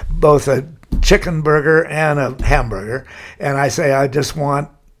on both a chicken burger and a hamburger. And I say, I just want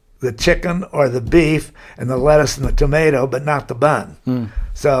the chicken or the beef and the lettuce and the tomato, but not the bun.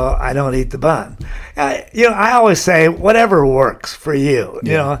 So I don't eat the bun. I always say whatever works for you.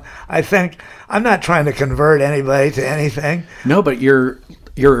 Yeah. I think I'm not trying to convert anybody to anything. No, but you're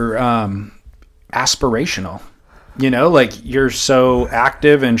aspirational. Like you're so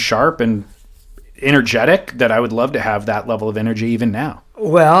active and sharp and energetic that I would love to have that level of energy even now.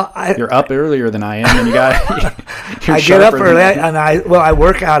 Well, you're up earlier than I am, and I get up early, and I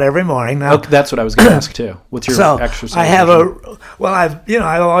work out every morning now. Okay, that's what I was going to ask too. What's your exercise? I have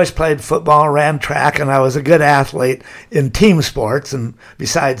I've always played football, ran track, and I was a good athlete in team sports, and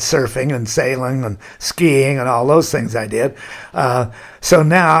besides surfing and sailing and skiing and all those things I did. So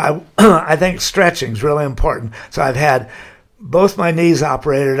now I think stretching is really important. So I've had both my knees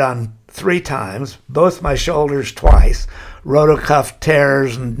operated on 3 times, both my shoulders twice, rotocuff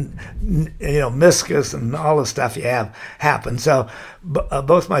tears and meniscus and all the stuff you have happen. So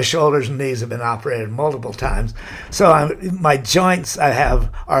both my shoulders and knees have been operated multiple times. So my joints, I have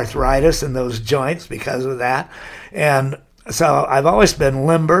arthritis in those joints because of that. And so I've always been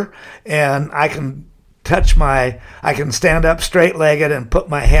limber, and I can stand up straight-legged and put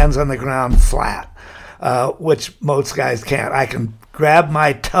my hands on the ground flat, which most guys can't. I can grab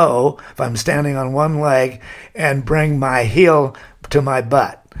my toe if I'm standing on one leg and bring my heel to my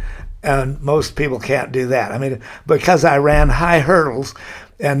butt. And most people can't do that. I mean, because I ran high hurdles,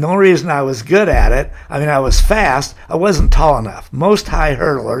 and the only reason I was good at it, I was fast, I wasn't tall enough. Most high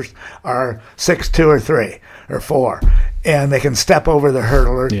hurdlers are 6'2" or 3 or 4, and they can step over the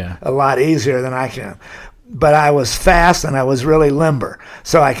hurdler a lot easier than I can. But I was fast and I was really limber,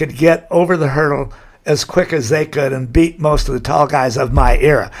 so I could get over the hurdle as quick as they could and beat most of the tall guys of my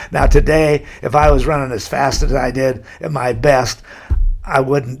era. Now today, if I was running as fast as I did at my best, I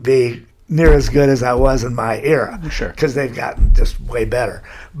wouldn't be near as good as I was in my era. Sure. Because they've gotten just way better.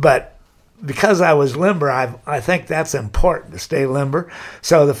 But because I was limber, I think that's important to stay limber.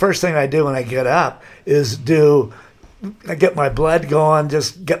 So the first thing I do when I get up is I get my blood going,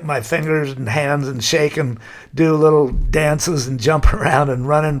 just get my fingers and hands and shake and do little dances and jump around and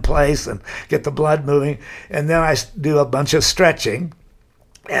run in place and get the blood moving. And then I do a bunch of stretching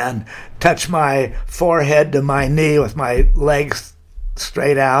and touch my forehead to my knee with my legs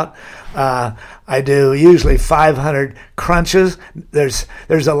straight out. I do usually 500 crunches. There's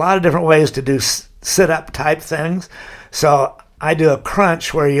a lot of different ways to do sit-up type things. So I do a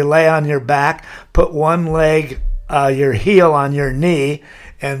crunch where you lay on your back, put one leg, your heel on your knee,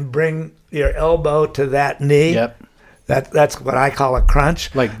 and bring your elbow to that knee. Yep. That's what I call a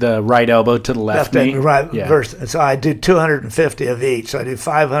crunch. Like the right elbow to the left knee? Right. Yeah. So I do 250 of each. So I do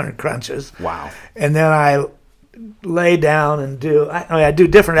 500 crunches. Wow. And then I lay down and I do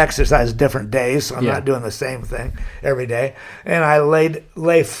different exercises different days, so I'm not doing the same thing every day. And I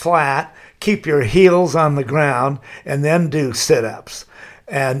lay flat, keep your heels on the ground, and then do sit-ups.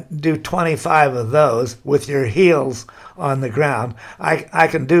 And do 25 of those with your heels on the ground. I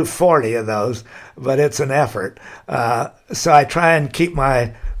can do 40 of those, but it's an effort. So I try and keep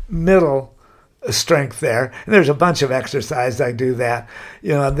my middle strength there. And there's a bunch of exercises I do that.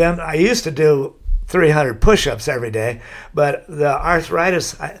 Then I used to do 300 push-ups every day, but the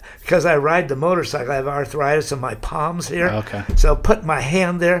arthritis, because I ride the motorcycle, I have arthritis in my palms here. Okay. So putting my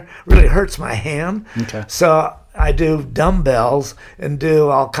hand there really hurts my hand. Okay. So I do dumbbells and do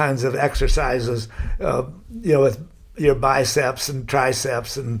all kinds of exercises, with your biceps and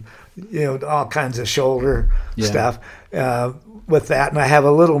triceps and, all kinds of shoulder stuff with that. And I have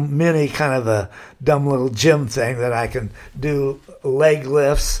a little mini kind of a dumb little gym thing that I can do leg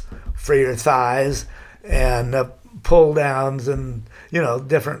lifts for your thighs and pull downs and,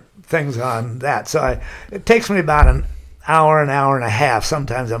 different things on that. So it takes me about hour, an hour and a half.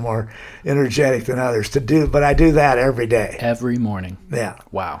 Sometimes I'm more energetic than others but I do that every day. Every morning. Yeah.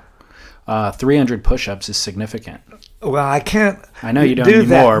 Wow. 300 push-ups is significant. Well, I can't. I know you don't do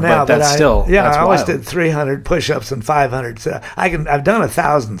anymore, now, but that's still. Yeah, that's I always wild. did 300 push-ups and 500 sit-ups. I've done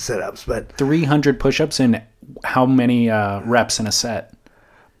 1,000 sit-ups, but 300 push-ups and how many reps in a set?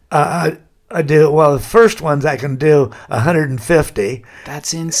 I do. Well, the first ones I can do 150,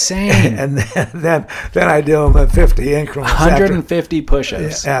 That's insane. and then I do them at 50 increments. 150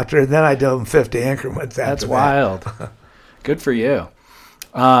 push-ups. After then I do them 50 increments. That's after wild. Good for you.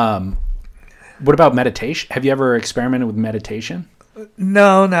 What about meditation? Have you ever experimented with meditation?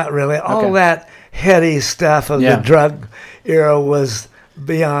 No, not really. All Okay. that heady stuff of Yeah. the drug era was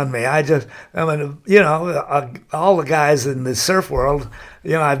beyond me. all the guys in the surf world,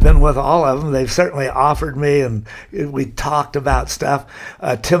 I've been with all of them. They've certainly offered me, and we talked about stuff.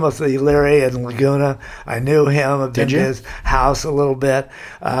 Timothy Leary in Laguna, I knew him. I've been Did to you? his house a little bit.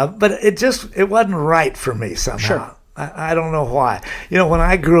 But it wasn't right for me somehow. Sure. I don't know why. When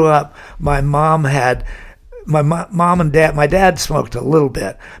I grew up, my mom and dad, my dad smoked a little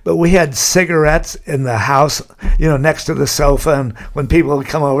bit, but we had cigarettes in the house, next to the sofa. And when people would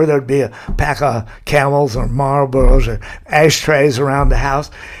come over, there'd be a pack of Camels or Marlboros or ashtrays around the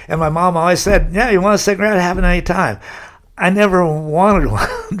house. And my mom always said, yeah, you want a cigarette? Have it any time. I never wanted one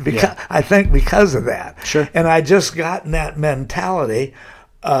I think because of that. Sure. And I just got in that mentality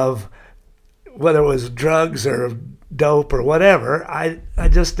of whether it was drugs or dope or whatever, I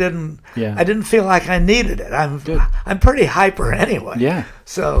just didn't. Yeah. I didn't feel like I needed it. I'm pretty hyper anyway. Yeah.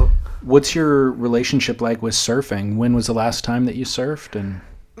 So What's your relationship like with surfing? When was the last time that you surfed? And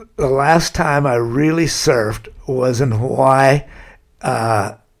the last time I really surfed was in Hawaii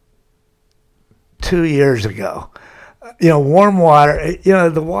 2 years ago. Warm water.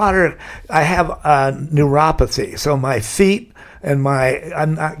 The water. I have neuropathy, so my feet and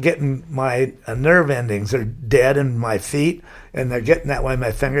I'm not getting my nerve endings are dead in my feet, and they're getting that way in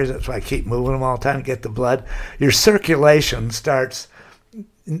my fingers. That's why I keep moving them all the time to get the blood. Your circulation starts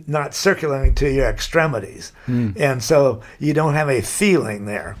not circulating to your extremities, and so you don't have a feeling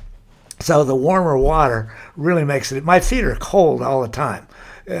there. So the warmer water really makes it. My feet are cold all the time,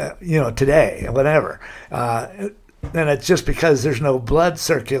 today, whatever. And it's just because there's no blood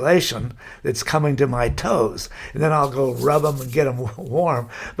circulation that's coming to my toes. And then I'll go rub them and get them warm.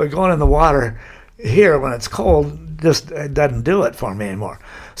 But going in the water here when it's cold just doesn't do it for me anymore.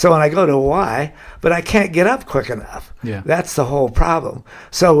 So when I go to Hawaii, but I can't get up quick enough. Yeah. That's the whole problem.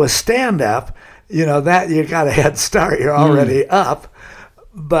 So with stand-up, that you got a head start. You're already up.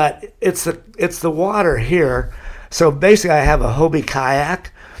 But it's the water here. So basically I have a Hobie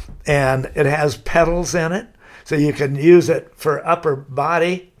kayak, and it has pedals in it. So you can use it for upper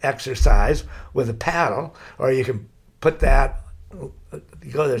body exercise with a paddle, or you can put that,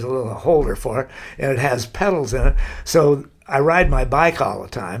 there's a little holder for it, and it has pedals in it. So I ride my bike all the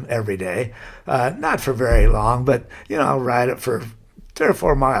time, every day. Not for very long, but, I'll ride it for 3 or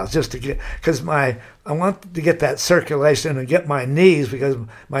 4 miles just to get, because I want to get that circulation and get my knees, because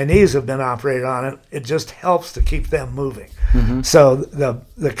my knees have been operated on it. It just helps to keep them moving. Mm-hmm. So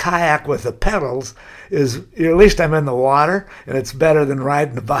the kayak with the pedals is, at least I'm in the water, and it's better than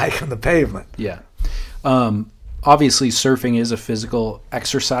riding the bike on the pavement. yeah. Obviously, surfing is a physical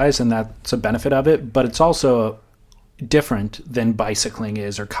exercise, and that's a benefit of it, but it's also different than bicycling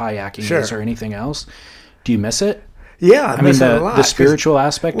is or kayaking Sure. is or anything else. Do you miss it? Yeah, I mean, the spiritual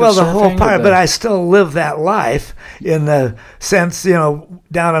aspect well, of surfing? the whole part, but I still live that life in the sense,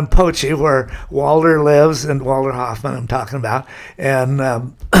 down in Poche where Walter lives, and Walter Hoffman I'm talking about, and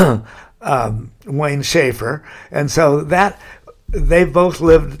Wayne Schaefer. And so that, they both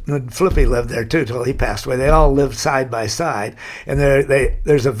lived, and Flippy lived there too till he passed away. They all lived side by side, and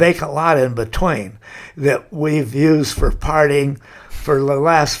there's a vacant lot in between that we've used for partying for the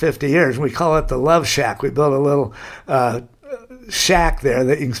last 50 years. We call it the Love Shack. We built a little shack there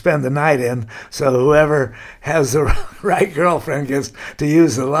that you can spend the night in, so whoever has the right girlfriend gets to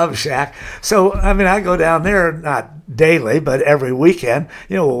use the Love Shack. So, I go down there, not daily, but every weekend.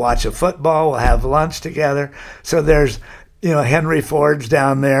 We'll watch a football, we'll have lunch together. So there's, Henry Ford's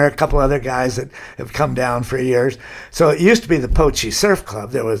down there, a couple other guys that have come down for years. So it used to be the Poche Surf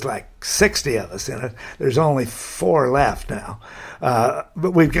Club. There was like 60 of us in it. There's only 4 left now. But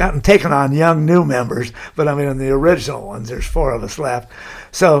we've taken on young new members. But in the original ones, there's 4 of us left.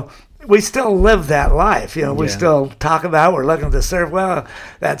 So we still live that life. We still talk about, we're looking at the surf. Well,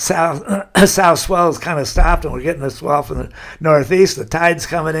 that south swell has kind of stopped, and we're getting the swell from the northeast. The tide's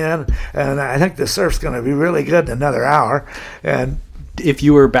coming in, and I think the surf's going to be really good in another hour. And If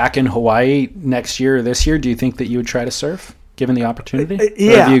you were back in Hawaii next year or this year, do you think that you would try to surf, given the opportunity?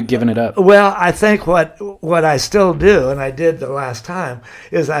 Yeah. Or have you given it up? Well, I think what I still do, and I did the last time,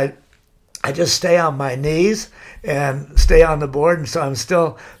 is I just stay on my knees and stay on the board, and so I'm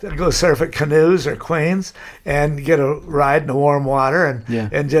still go surf at Canoes or Queens and get a ride in the warm water,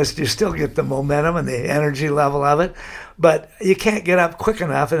 and just you still get the momentum and the energy level of it, but you can't get up quick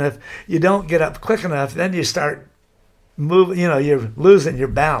enough, and if you don't get up quick enough, then you start moving. You're losing your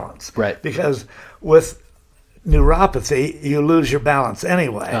balance, right? Because with neuropathy, you lose your balance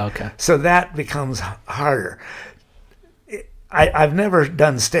anyway. Oh, okay. So that becomes harder. I've never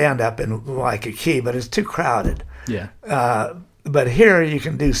done stand-up in Waikiki, but it's too crowded. Yeah. But here you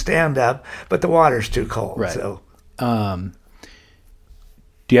can do stand-up, but the water's too cold. Right. So, do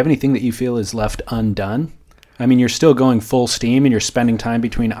you have anything that you feel is left undone? I mean, you're still going full steam, and you're spending time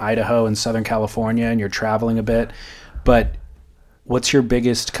between Idaho and Southern California, and you're traveling a bit. But what's your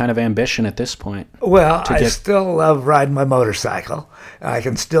biggest kind of ambition at this point? Well, I still love riding my motorcycle. I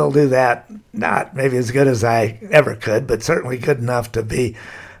can still do that, not maybe as good as I ever could, but certainly good enough to be,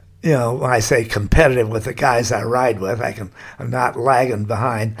 when I say competitive with the guys I ride with, I'm not lagging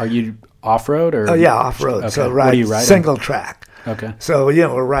behind. Are you off-road or? Oh yeah, off-road. Okay. So what are you riding? Single track. Okay. So,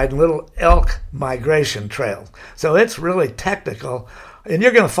 we're riding little elk migration trails. So it's really technical, and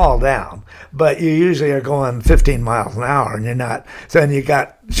you're going to fall down, but you usually are going 15 miles an hour, and you're not. So then you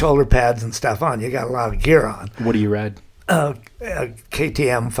got shoulder pads and stuff on. You got a lot of gear on. What do you ride?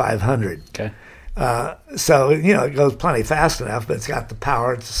 KTM 500. Okay. So, it goes plenty fast enough, but it's got the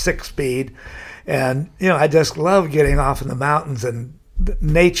power. It's a 6-speed. And, I just love getting off in the mountains and the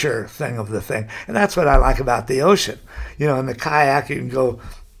nature thing of the thing. And that's what I like about the ocean. In the kayak, you can go,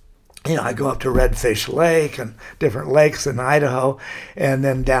 I go up to Redfish Lake and different lakes in Idaho. And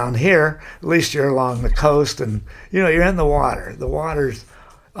then down here, at least you're along the coast and, you're in the water. The water's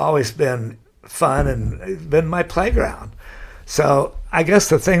always been fun and been my playground. So I guess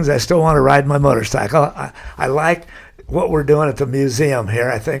the things I still want to ride my motorcycle. I like what we're doing at the museum here.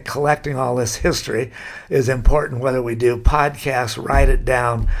 I think collecting all this history is important, whether we do podcasts, write it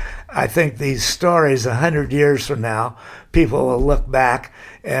down. I think these stories 100 years from now, people will look back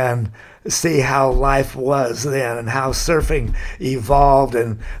and see how life was then and how surfing evolved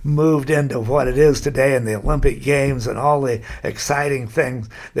and moved into what it is today in the Olympic Games and all the exciting things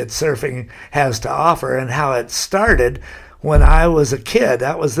that surfing has to offer and how it started when I was a kid.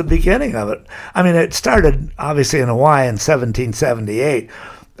 That was the beginning of it. I mean, it started obviously in Hawaii in 1778,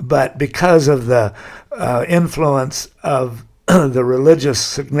 but because of the influence of the religious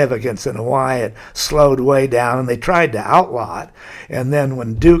significance in Hawaii, it slowed way down, and they tried to outlaw it. And then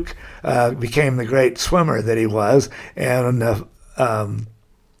when Duke became the great swimmer that he was, and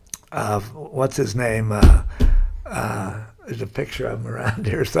what's his name? There's a picture of him around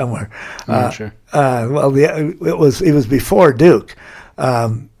here somewhere. I'm not sure. It was before Duke.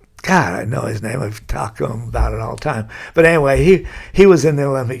 God, I know his name. I've talked to him about it all the time. But anyway, he was in the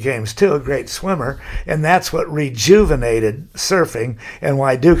Olympic Games too, a great swimmer, and that's what rejuvenated surfing and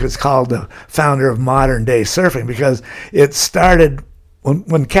why Duke is called the founder of modern day surfing, because it started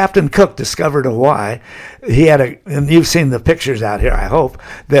when Captain Cook discovered Hawaii. He had and you've seen the pictures out here, I hope,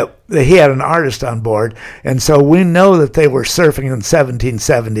 that he had an artist on board, and so we know that they were surfing in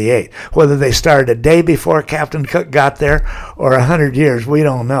 1778. Whether they started a day before Captain Cook got there or 100 years, we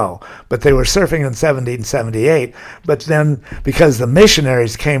don't know. But they were surfing in 1778. But then, because the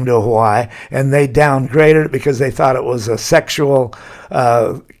missionaries came to Hawaii and they downgraded it because they thought it was a sexual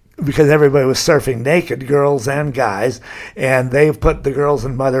because everybody was surfing naked, girls and guys, and they put the girls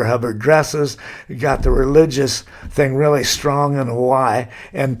in Mother Hubbard dresses, got the religious thing really strong in Hawaii,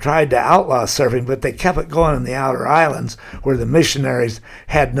 and tried to outlaw surfing, but they kept it going in the outer islands where the missionaries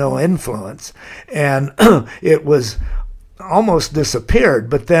had no influence. And it was almost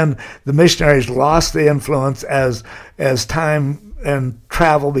disappeared, but then the missionaries lost the influence as time and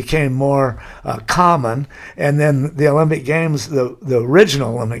travel became more common, and then the Olympic Games, the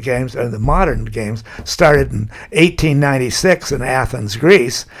original Olympic Games, or the modern games, started in 1896 in Athens,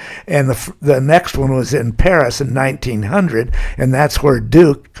 Greece, and the next one was in Paris in 1900, and that's where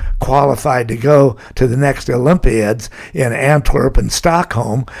Duke qualified to go to the next Olympiads in Antwerp and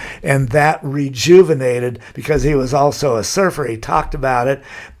Stockholm, and that rejuvenated, because he was also a surfer, he talked about it,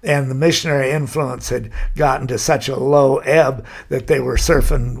 and the missionary influence had gotten to such a low ebb that they were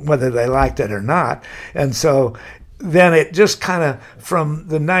surfing whether they liked it or not. And so then it just kind of, from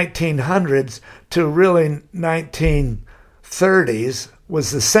the 1900s to really 1930s,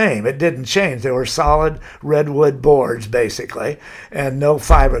 was the same. It didn't change. There were solid redwood boards, basically, and no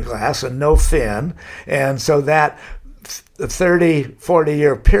fiberglass and no fin. And so that a 30,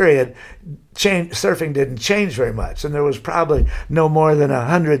 40-year period, surfing didn't change very much. And there was probably no more than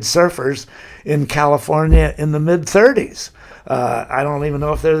 100 surfers in California in the mid-30s. I don't even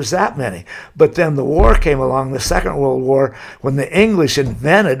know if there's that many. But then the war came along, the Second World War, when the English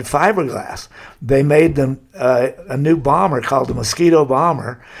invented fiberglass. They made them a new bomber called the Mosquito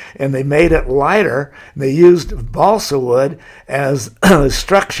bomber, and they made it lighter. And they used balsa wood as a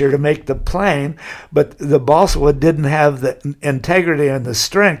structure to make the plane, but the balsa wood didn't have the integrity and the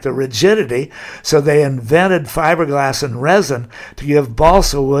strength, the rigidity, so they invented fiberglass and resin to give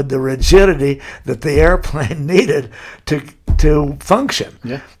balsa wood the rigidity that the airplane needed to function.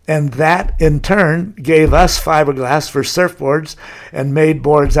 Yeah. And that, in turn, gave us fiberglass for surfboards and made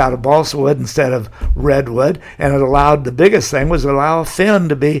boards out of balsa wood instead of redwood. And it allowed, the biggest thing was allow a fin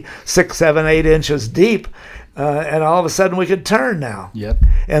to be 6, 7, 8 inches deep. And all of a sudden we could turn now. Yep.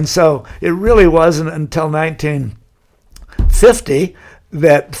 And so it really wasn't until 1950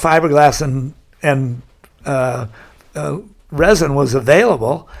 that fiberglass and resin was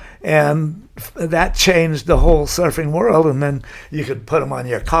available. And that changed the whole surfing world. And then you could put them on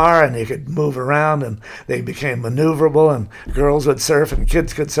your car and you could move around, and they became maneuverable, and girls would surf and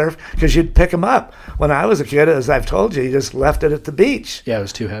kids could surf because you'd pick them up. When I was a kid, as I've told you just left it at the beach. Yeah, it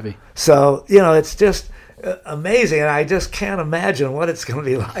was too heavy. So, it's just amazing. And I just can't imagine what it's going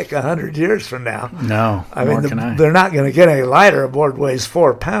to be like 100 years from now. No, nor can I. They're not going to get any lighter. A board weighs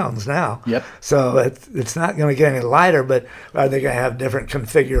 4 pounds now. Yep. So it's not going to get any lighter, but are they going to have different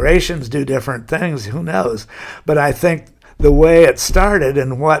configurations, do different things? Who knows? But I think the way it started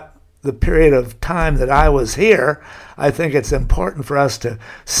and what the period of time that I was here, I think it's important for us to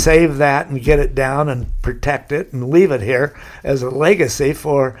save that and get it down and protect it and leave it here as a legacy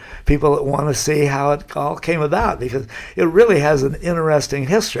for people that want to see how it all came about, because it really has an interesting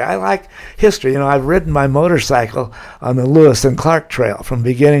history. I like history. I've ridden my motorcycle on the Lewis and Clark Trail from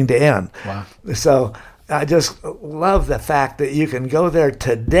beginning to end. Wow. So I just love the fact that you can go there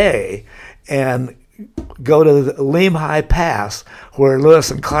today and go to the Lemhi Pass where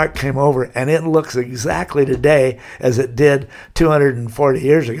Lewis and Clark came over, and it looks exactly today as it did 240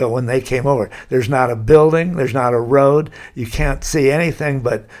 years ago when they came over. There's not a building, there's not a road, you can't see anything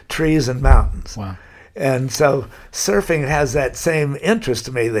but trees and mountains. Wow. And so surfing has that same interest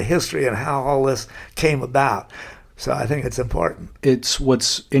to me, the history and how all this came about. So I think it's important. It's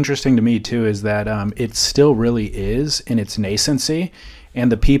what's interesting to me too is that it still really is in its nascency,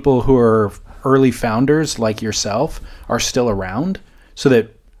 and the people who are early founders like yourself are still around, so that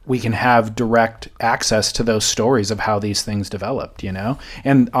we can have direct access to those stories of how these things developed,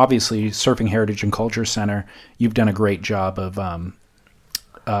 And obviously, Surfing Heritage and Culture Center, you've done a great job of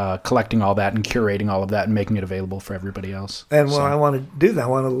collecting all that and curating all of that and making it available for everybody else. And when I want to do that, I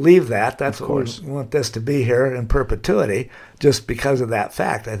want to leave that. That's what we want this to be here in perpetuity, just because of that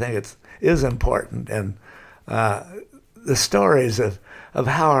fact. I think it is important. And the stories of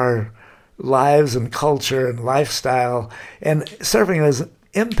how our lives and culture and lifestyle and surfing has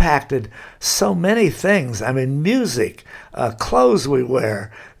impacted so many things. I mean, music, clothes we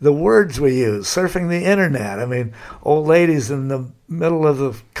wear, the words we use, surfing the internet. I mean, old ladies in the middle of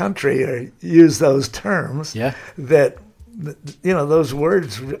the country use those terms. Yeah. That, those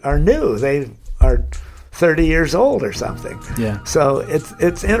words are new. They are 30 years old or something. Yeah. So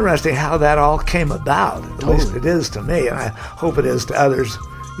it's interesting how that all came about. At least it is to me, and I hope it is to others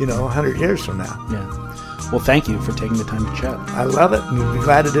 100 years from now. Yeah. Well, thank you for taking the time to chat. I love it, and I'd be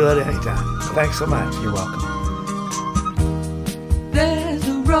glad to do it anytime. Thanks so much. You're welcome. There's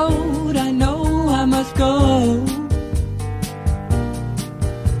a road I know I must go,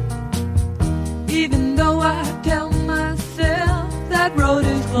 even though I tell myself that road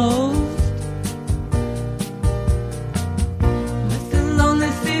is closed. Mr.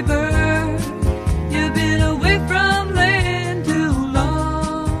 Lonely Seabird, you've been away from land too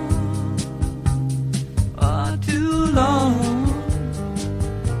long, too long.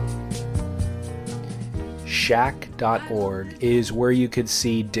 Shack.org is where you could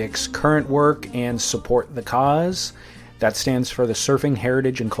see Dick's current work and support the cause. That stands for the Surfing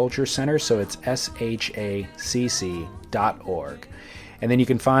Heritage and Culture Center, so it's SHACC.org. And then you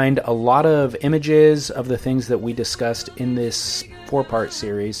can find a lot of images of the things that we discussed in this 4-part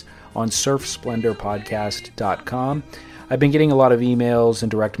series on surfsplendorpodcast.com. I've been getting a lot of emails and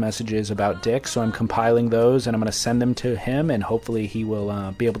direct messages about Dick, so I'm compiling those and I'm going to send them to him, and hopefully he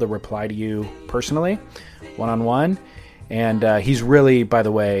will be able to reply to you personally, one-on-one. And he's really, by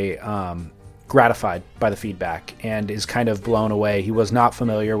the way, gratified by the feedback and is kind of blown away. He was not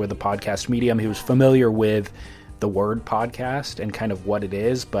familiar with the podcast medium. He was familiar with the word podcast and kind of what it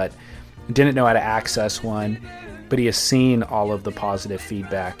is, but didn't know how to access one. but he has seen all of the positive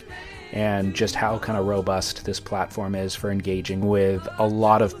feedback and just how kind of robust this platform is for engaging with a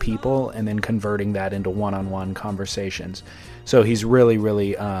lot of people and then converting that into one-on-one conversations. So he's really,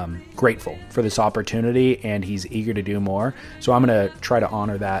 really grateful for this opportunity, and he's eager to do more. So I'm going to try to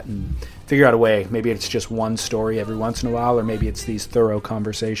honor that and figure out a way. Maybe it's just one story every once in a while, or maybe it's these thorough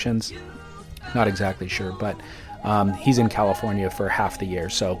conversations. Not exactly sure, but he's in California for half the year,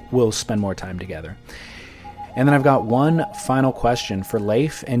 so we'll spend more time together. And then I've got one final question for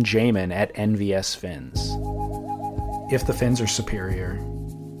Leif and Jamin at NVS Fins. If the fins are superior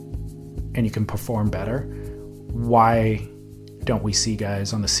and you can perform better, why don't we see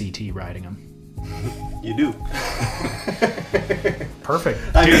guys on the CT riding them? You do. Perfect.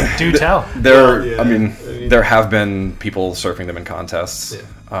 Do tell. There have been people surfing them in contests.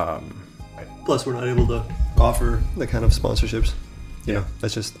 Yeah. Plus, we're not able to offer the kind of sponsorships. You know,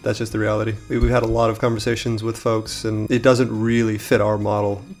 that's just the reality. We've had a lot of conversations with folks, and it doesn't really fit our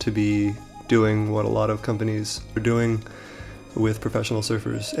model to be doing what a lot of companies are doing with professional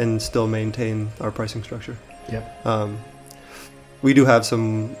surfers and still maintain our pricing structure. Yep. We do have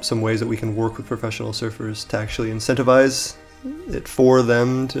some ways that we can work with professional surfers to actually incentivize it for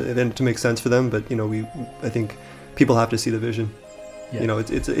them to make sense for them. But I think people have to see the vision. Yeah.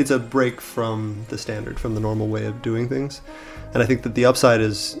 It's a break from the standard, from the normal way of doing things. And I think that the upside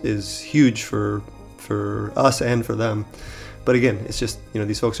is huge for us and for them. But again, it's just,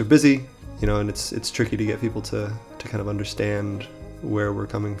 these folks are busy, and it's tricky to get people to kind of understand where we're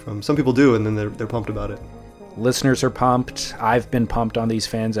coming from. Some people do, and then they're pumped about it. Listeners are pumped. I've been pumped on these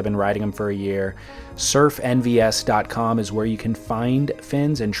fins. I've been riding them for a year. surfnvs.com is where you can find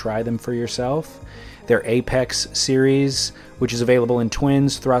fins and try them for yourself. Their Apex series, which is available in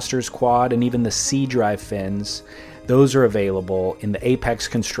twins, thrusters, quad, and even the C-Drive fins. Those are available in the Apex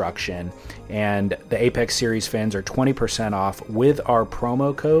construction, and the Apex series fins are 20% off with our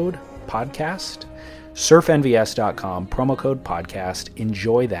promo code podcast. surfnvs.com, promo code podcast.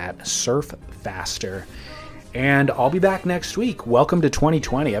 Enjoy that. Surf faster. And I'll be back next week. Welcome to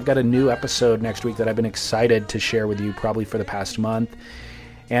 2020. I've got a new episode next week that I've been excited to share with you probably for the past month.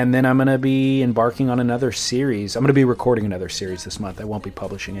 And then I'm going to be embarking on another series. I'm going to be recording another series this month. I won't be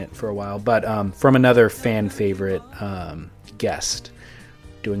publishing it for a while, but from another fan favorite guest,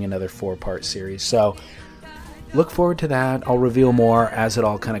 doing another 4-part series. So look forward to that. I'll reveal more as it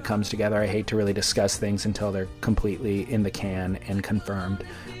all kind of comes together. I hate to really discuss things until they're completely in the can and confirmed.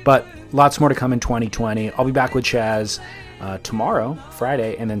 But lots more to come in 2020. I'll be back with Chaz tomorrow,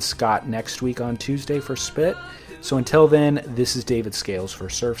 Friday, and then Scott next week on Tuesday for Spit. So until then, this is David Scales for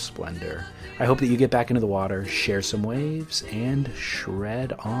Surf Splendor. I hope that you get back into the water, share some waves, and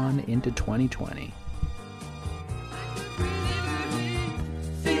shred on into 2020.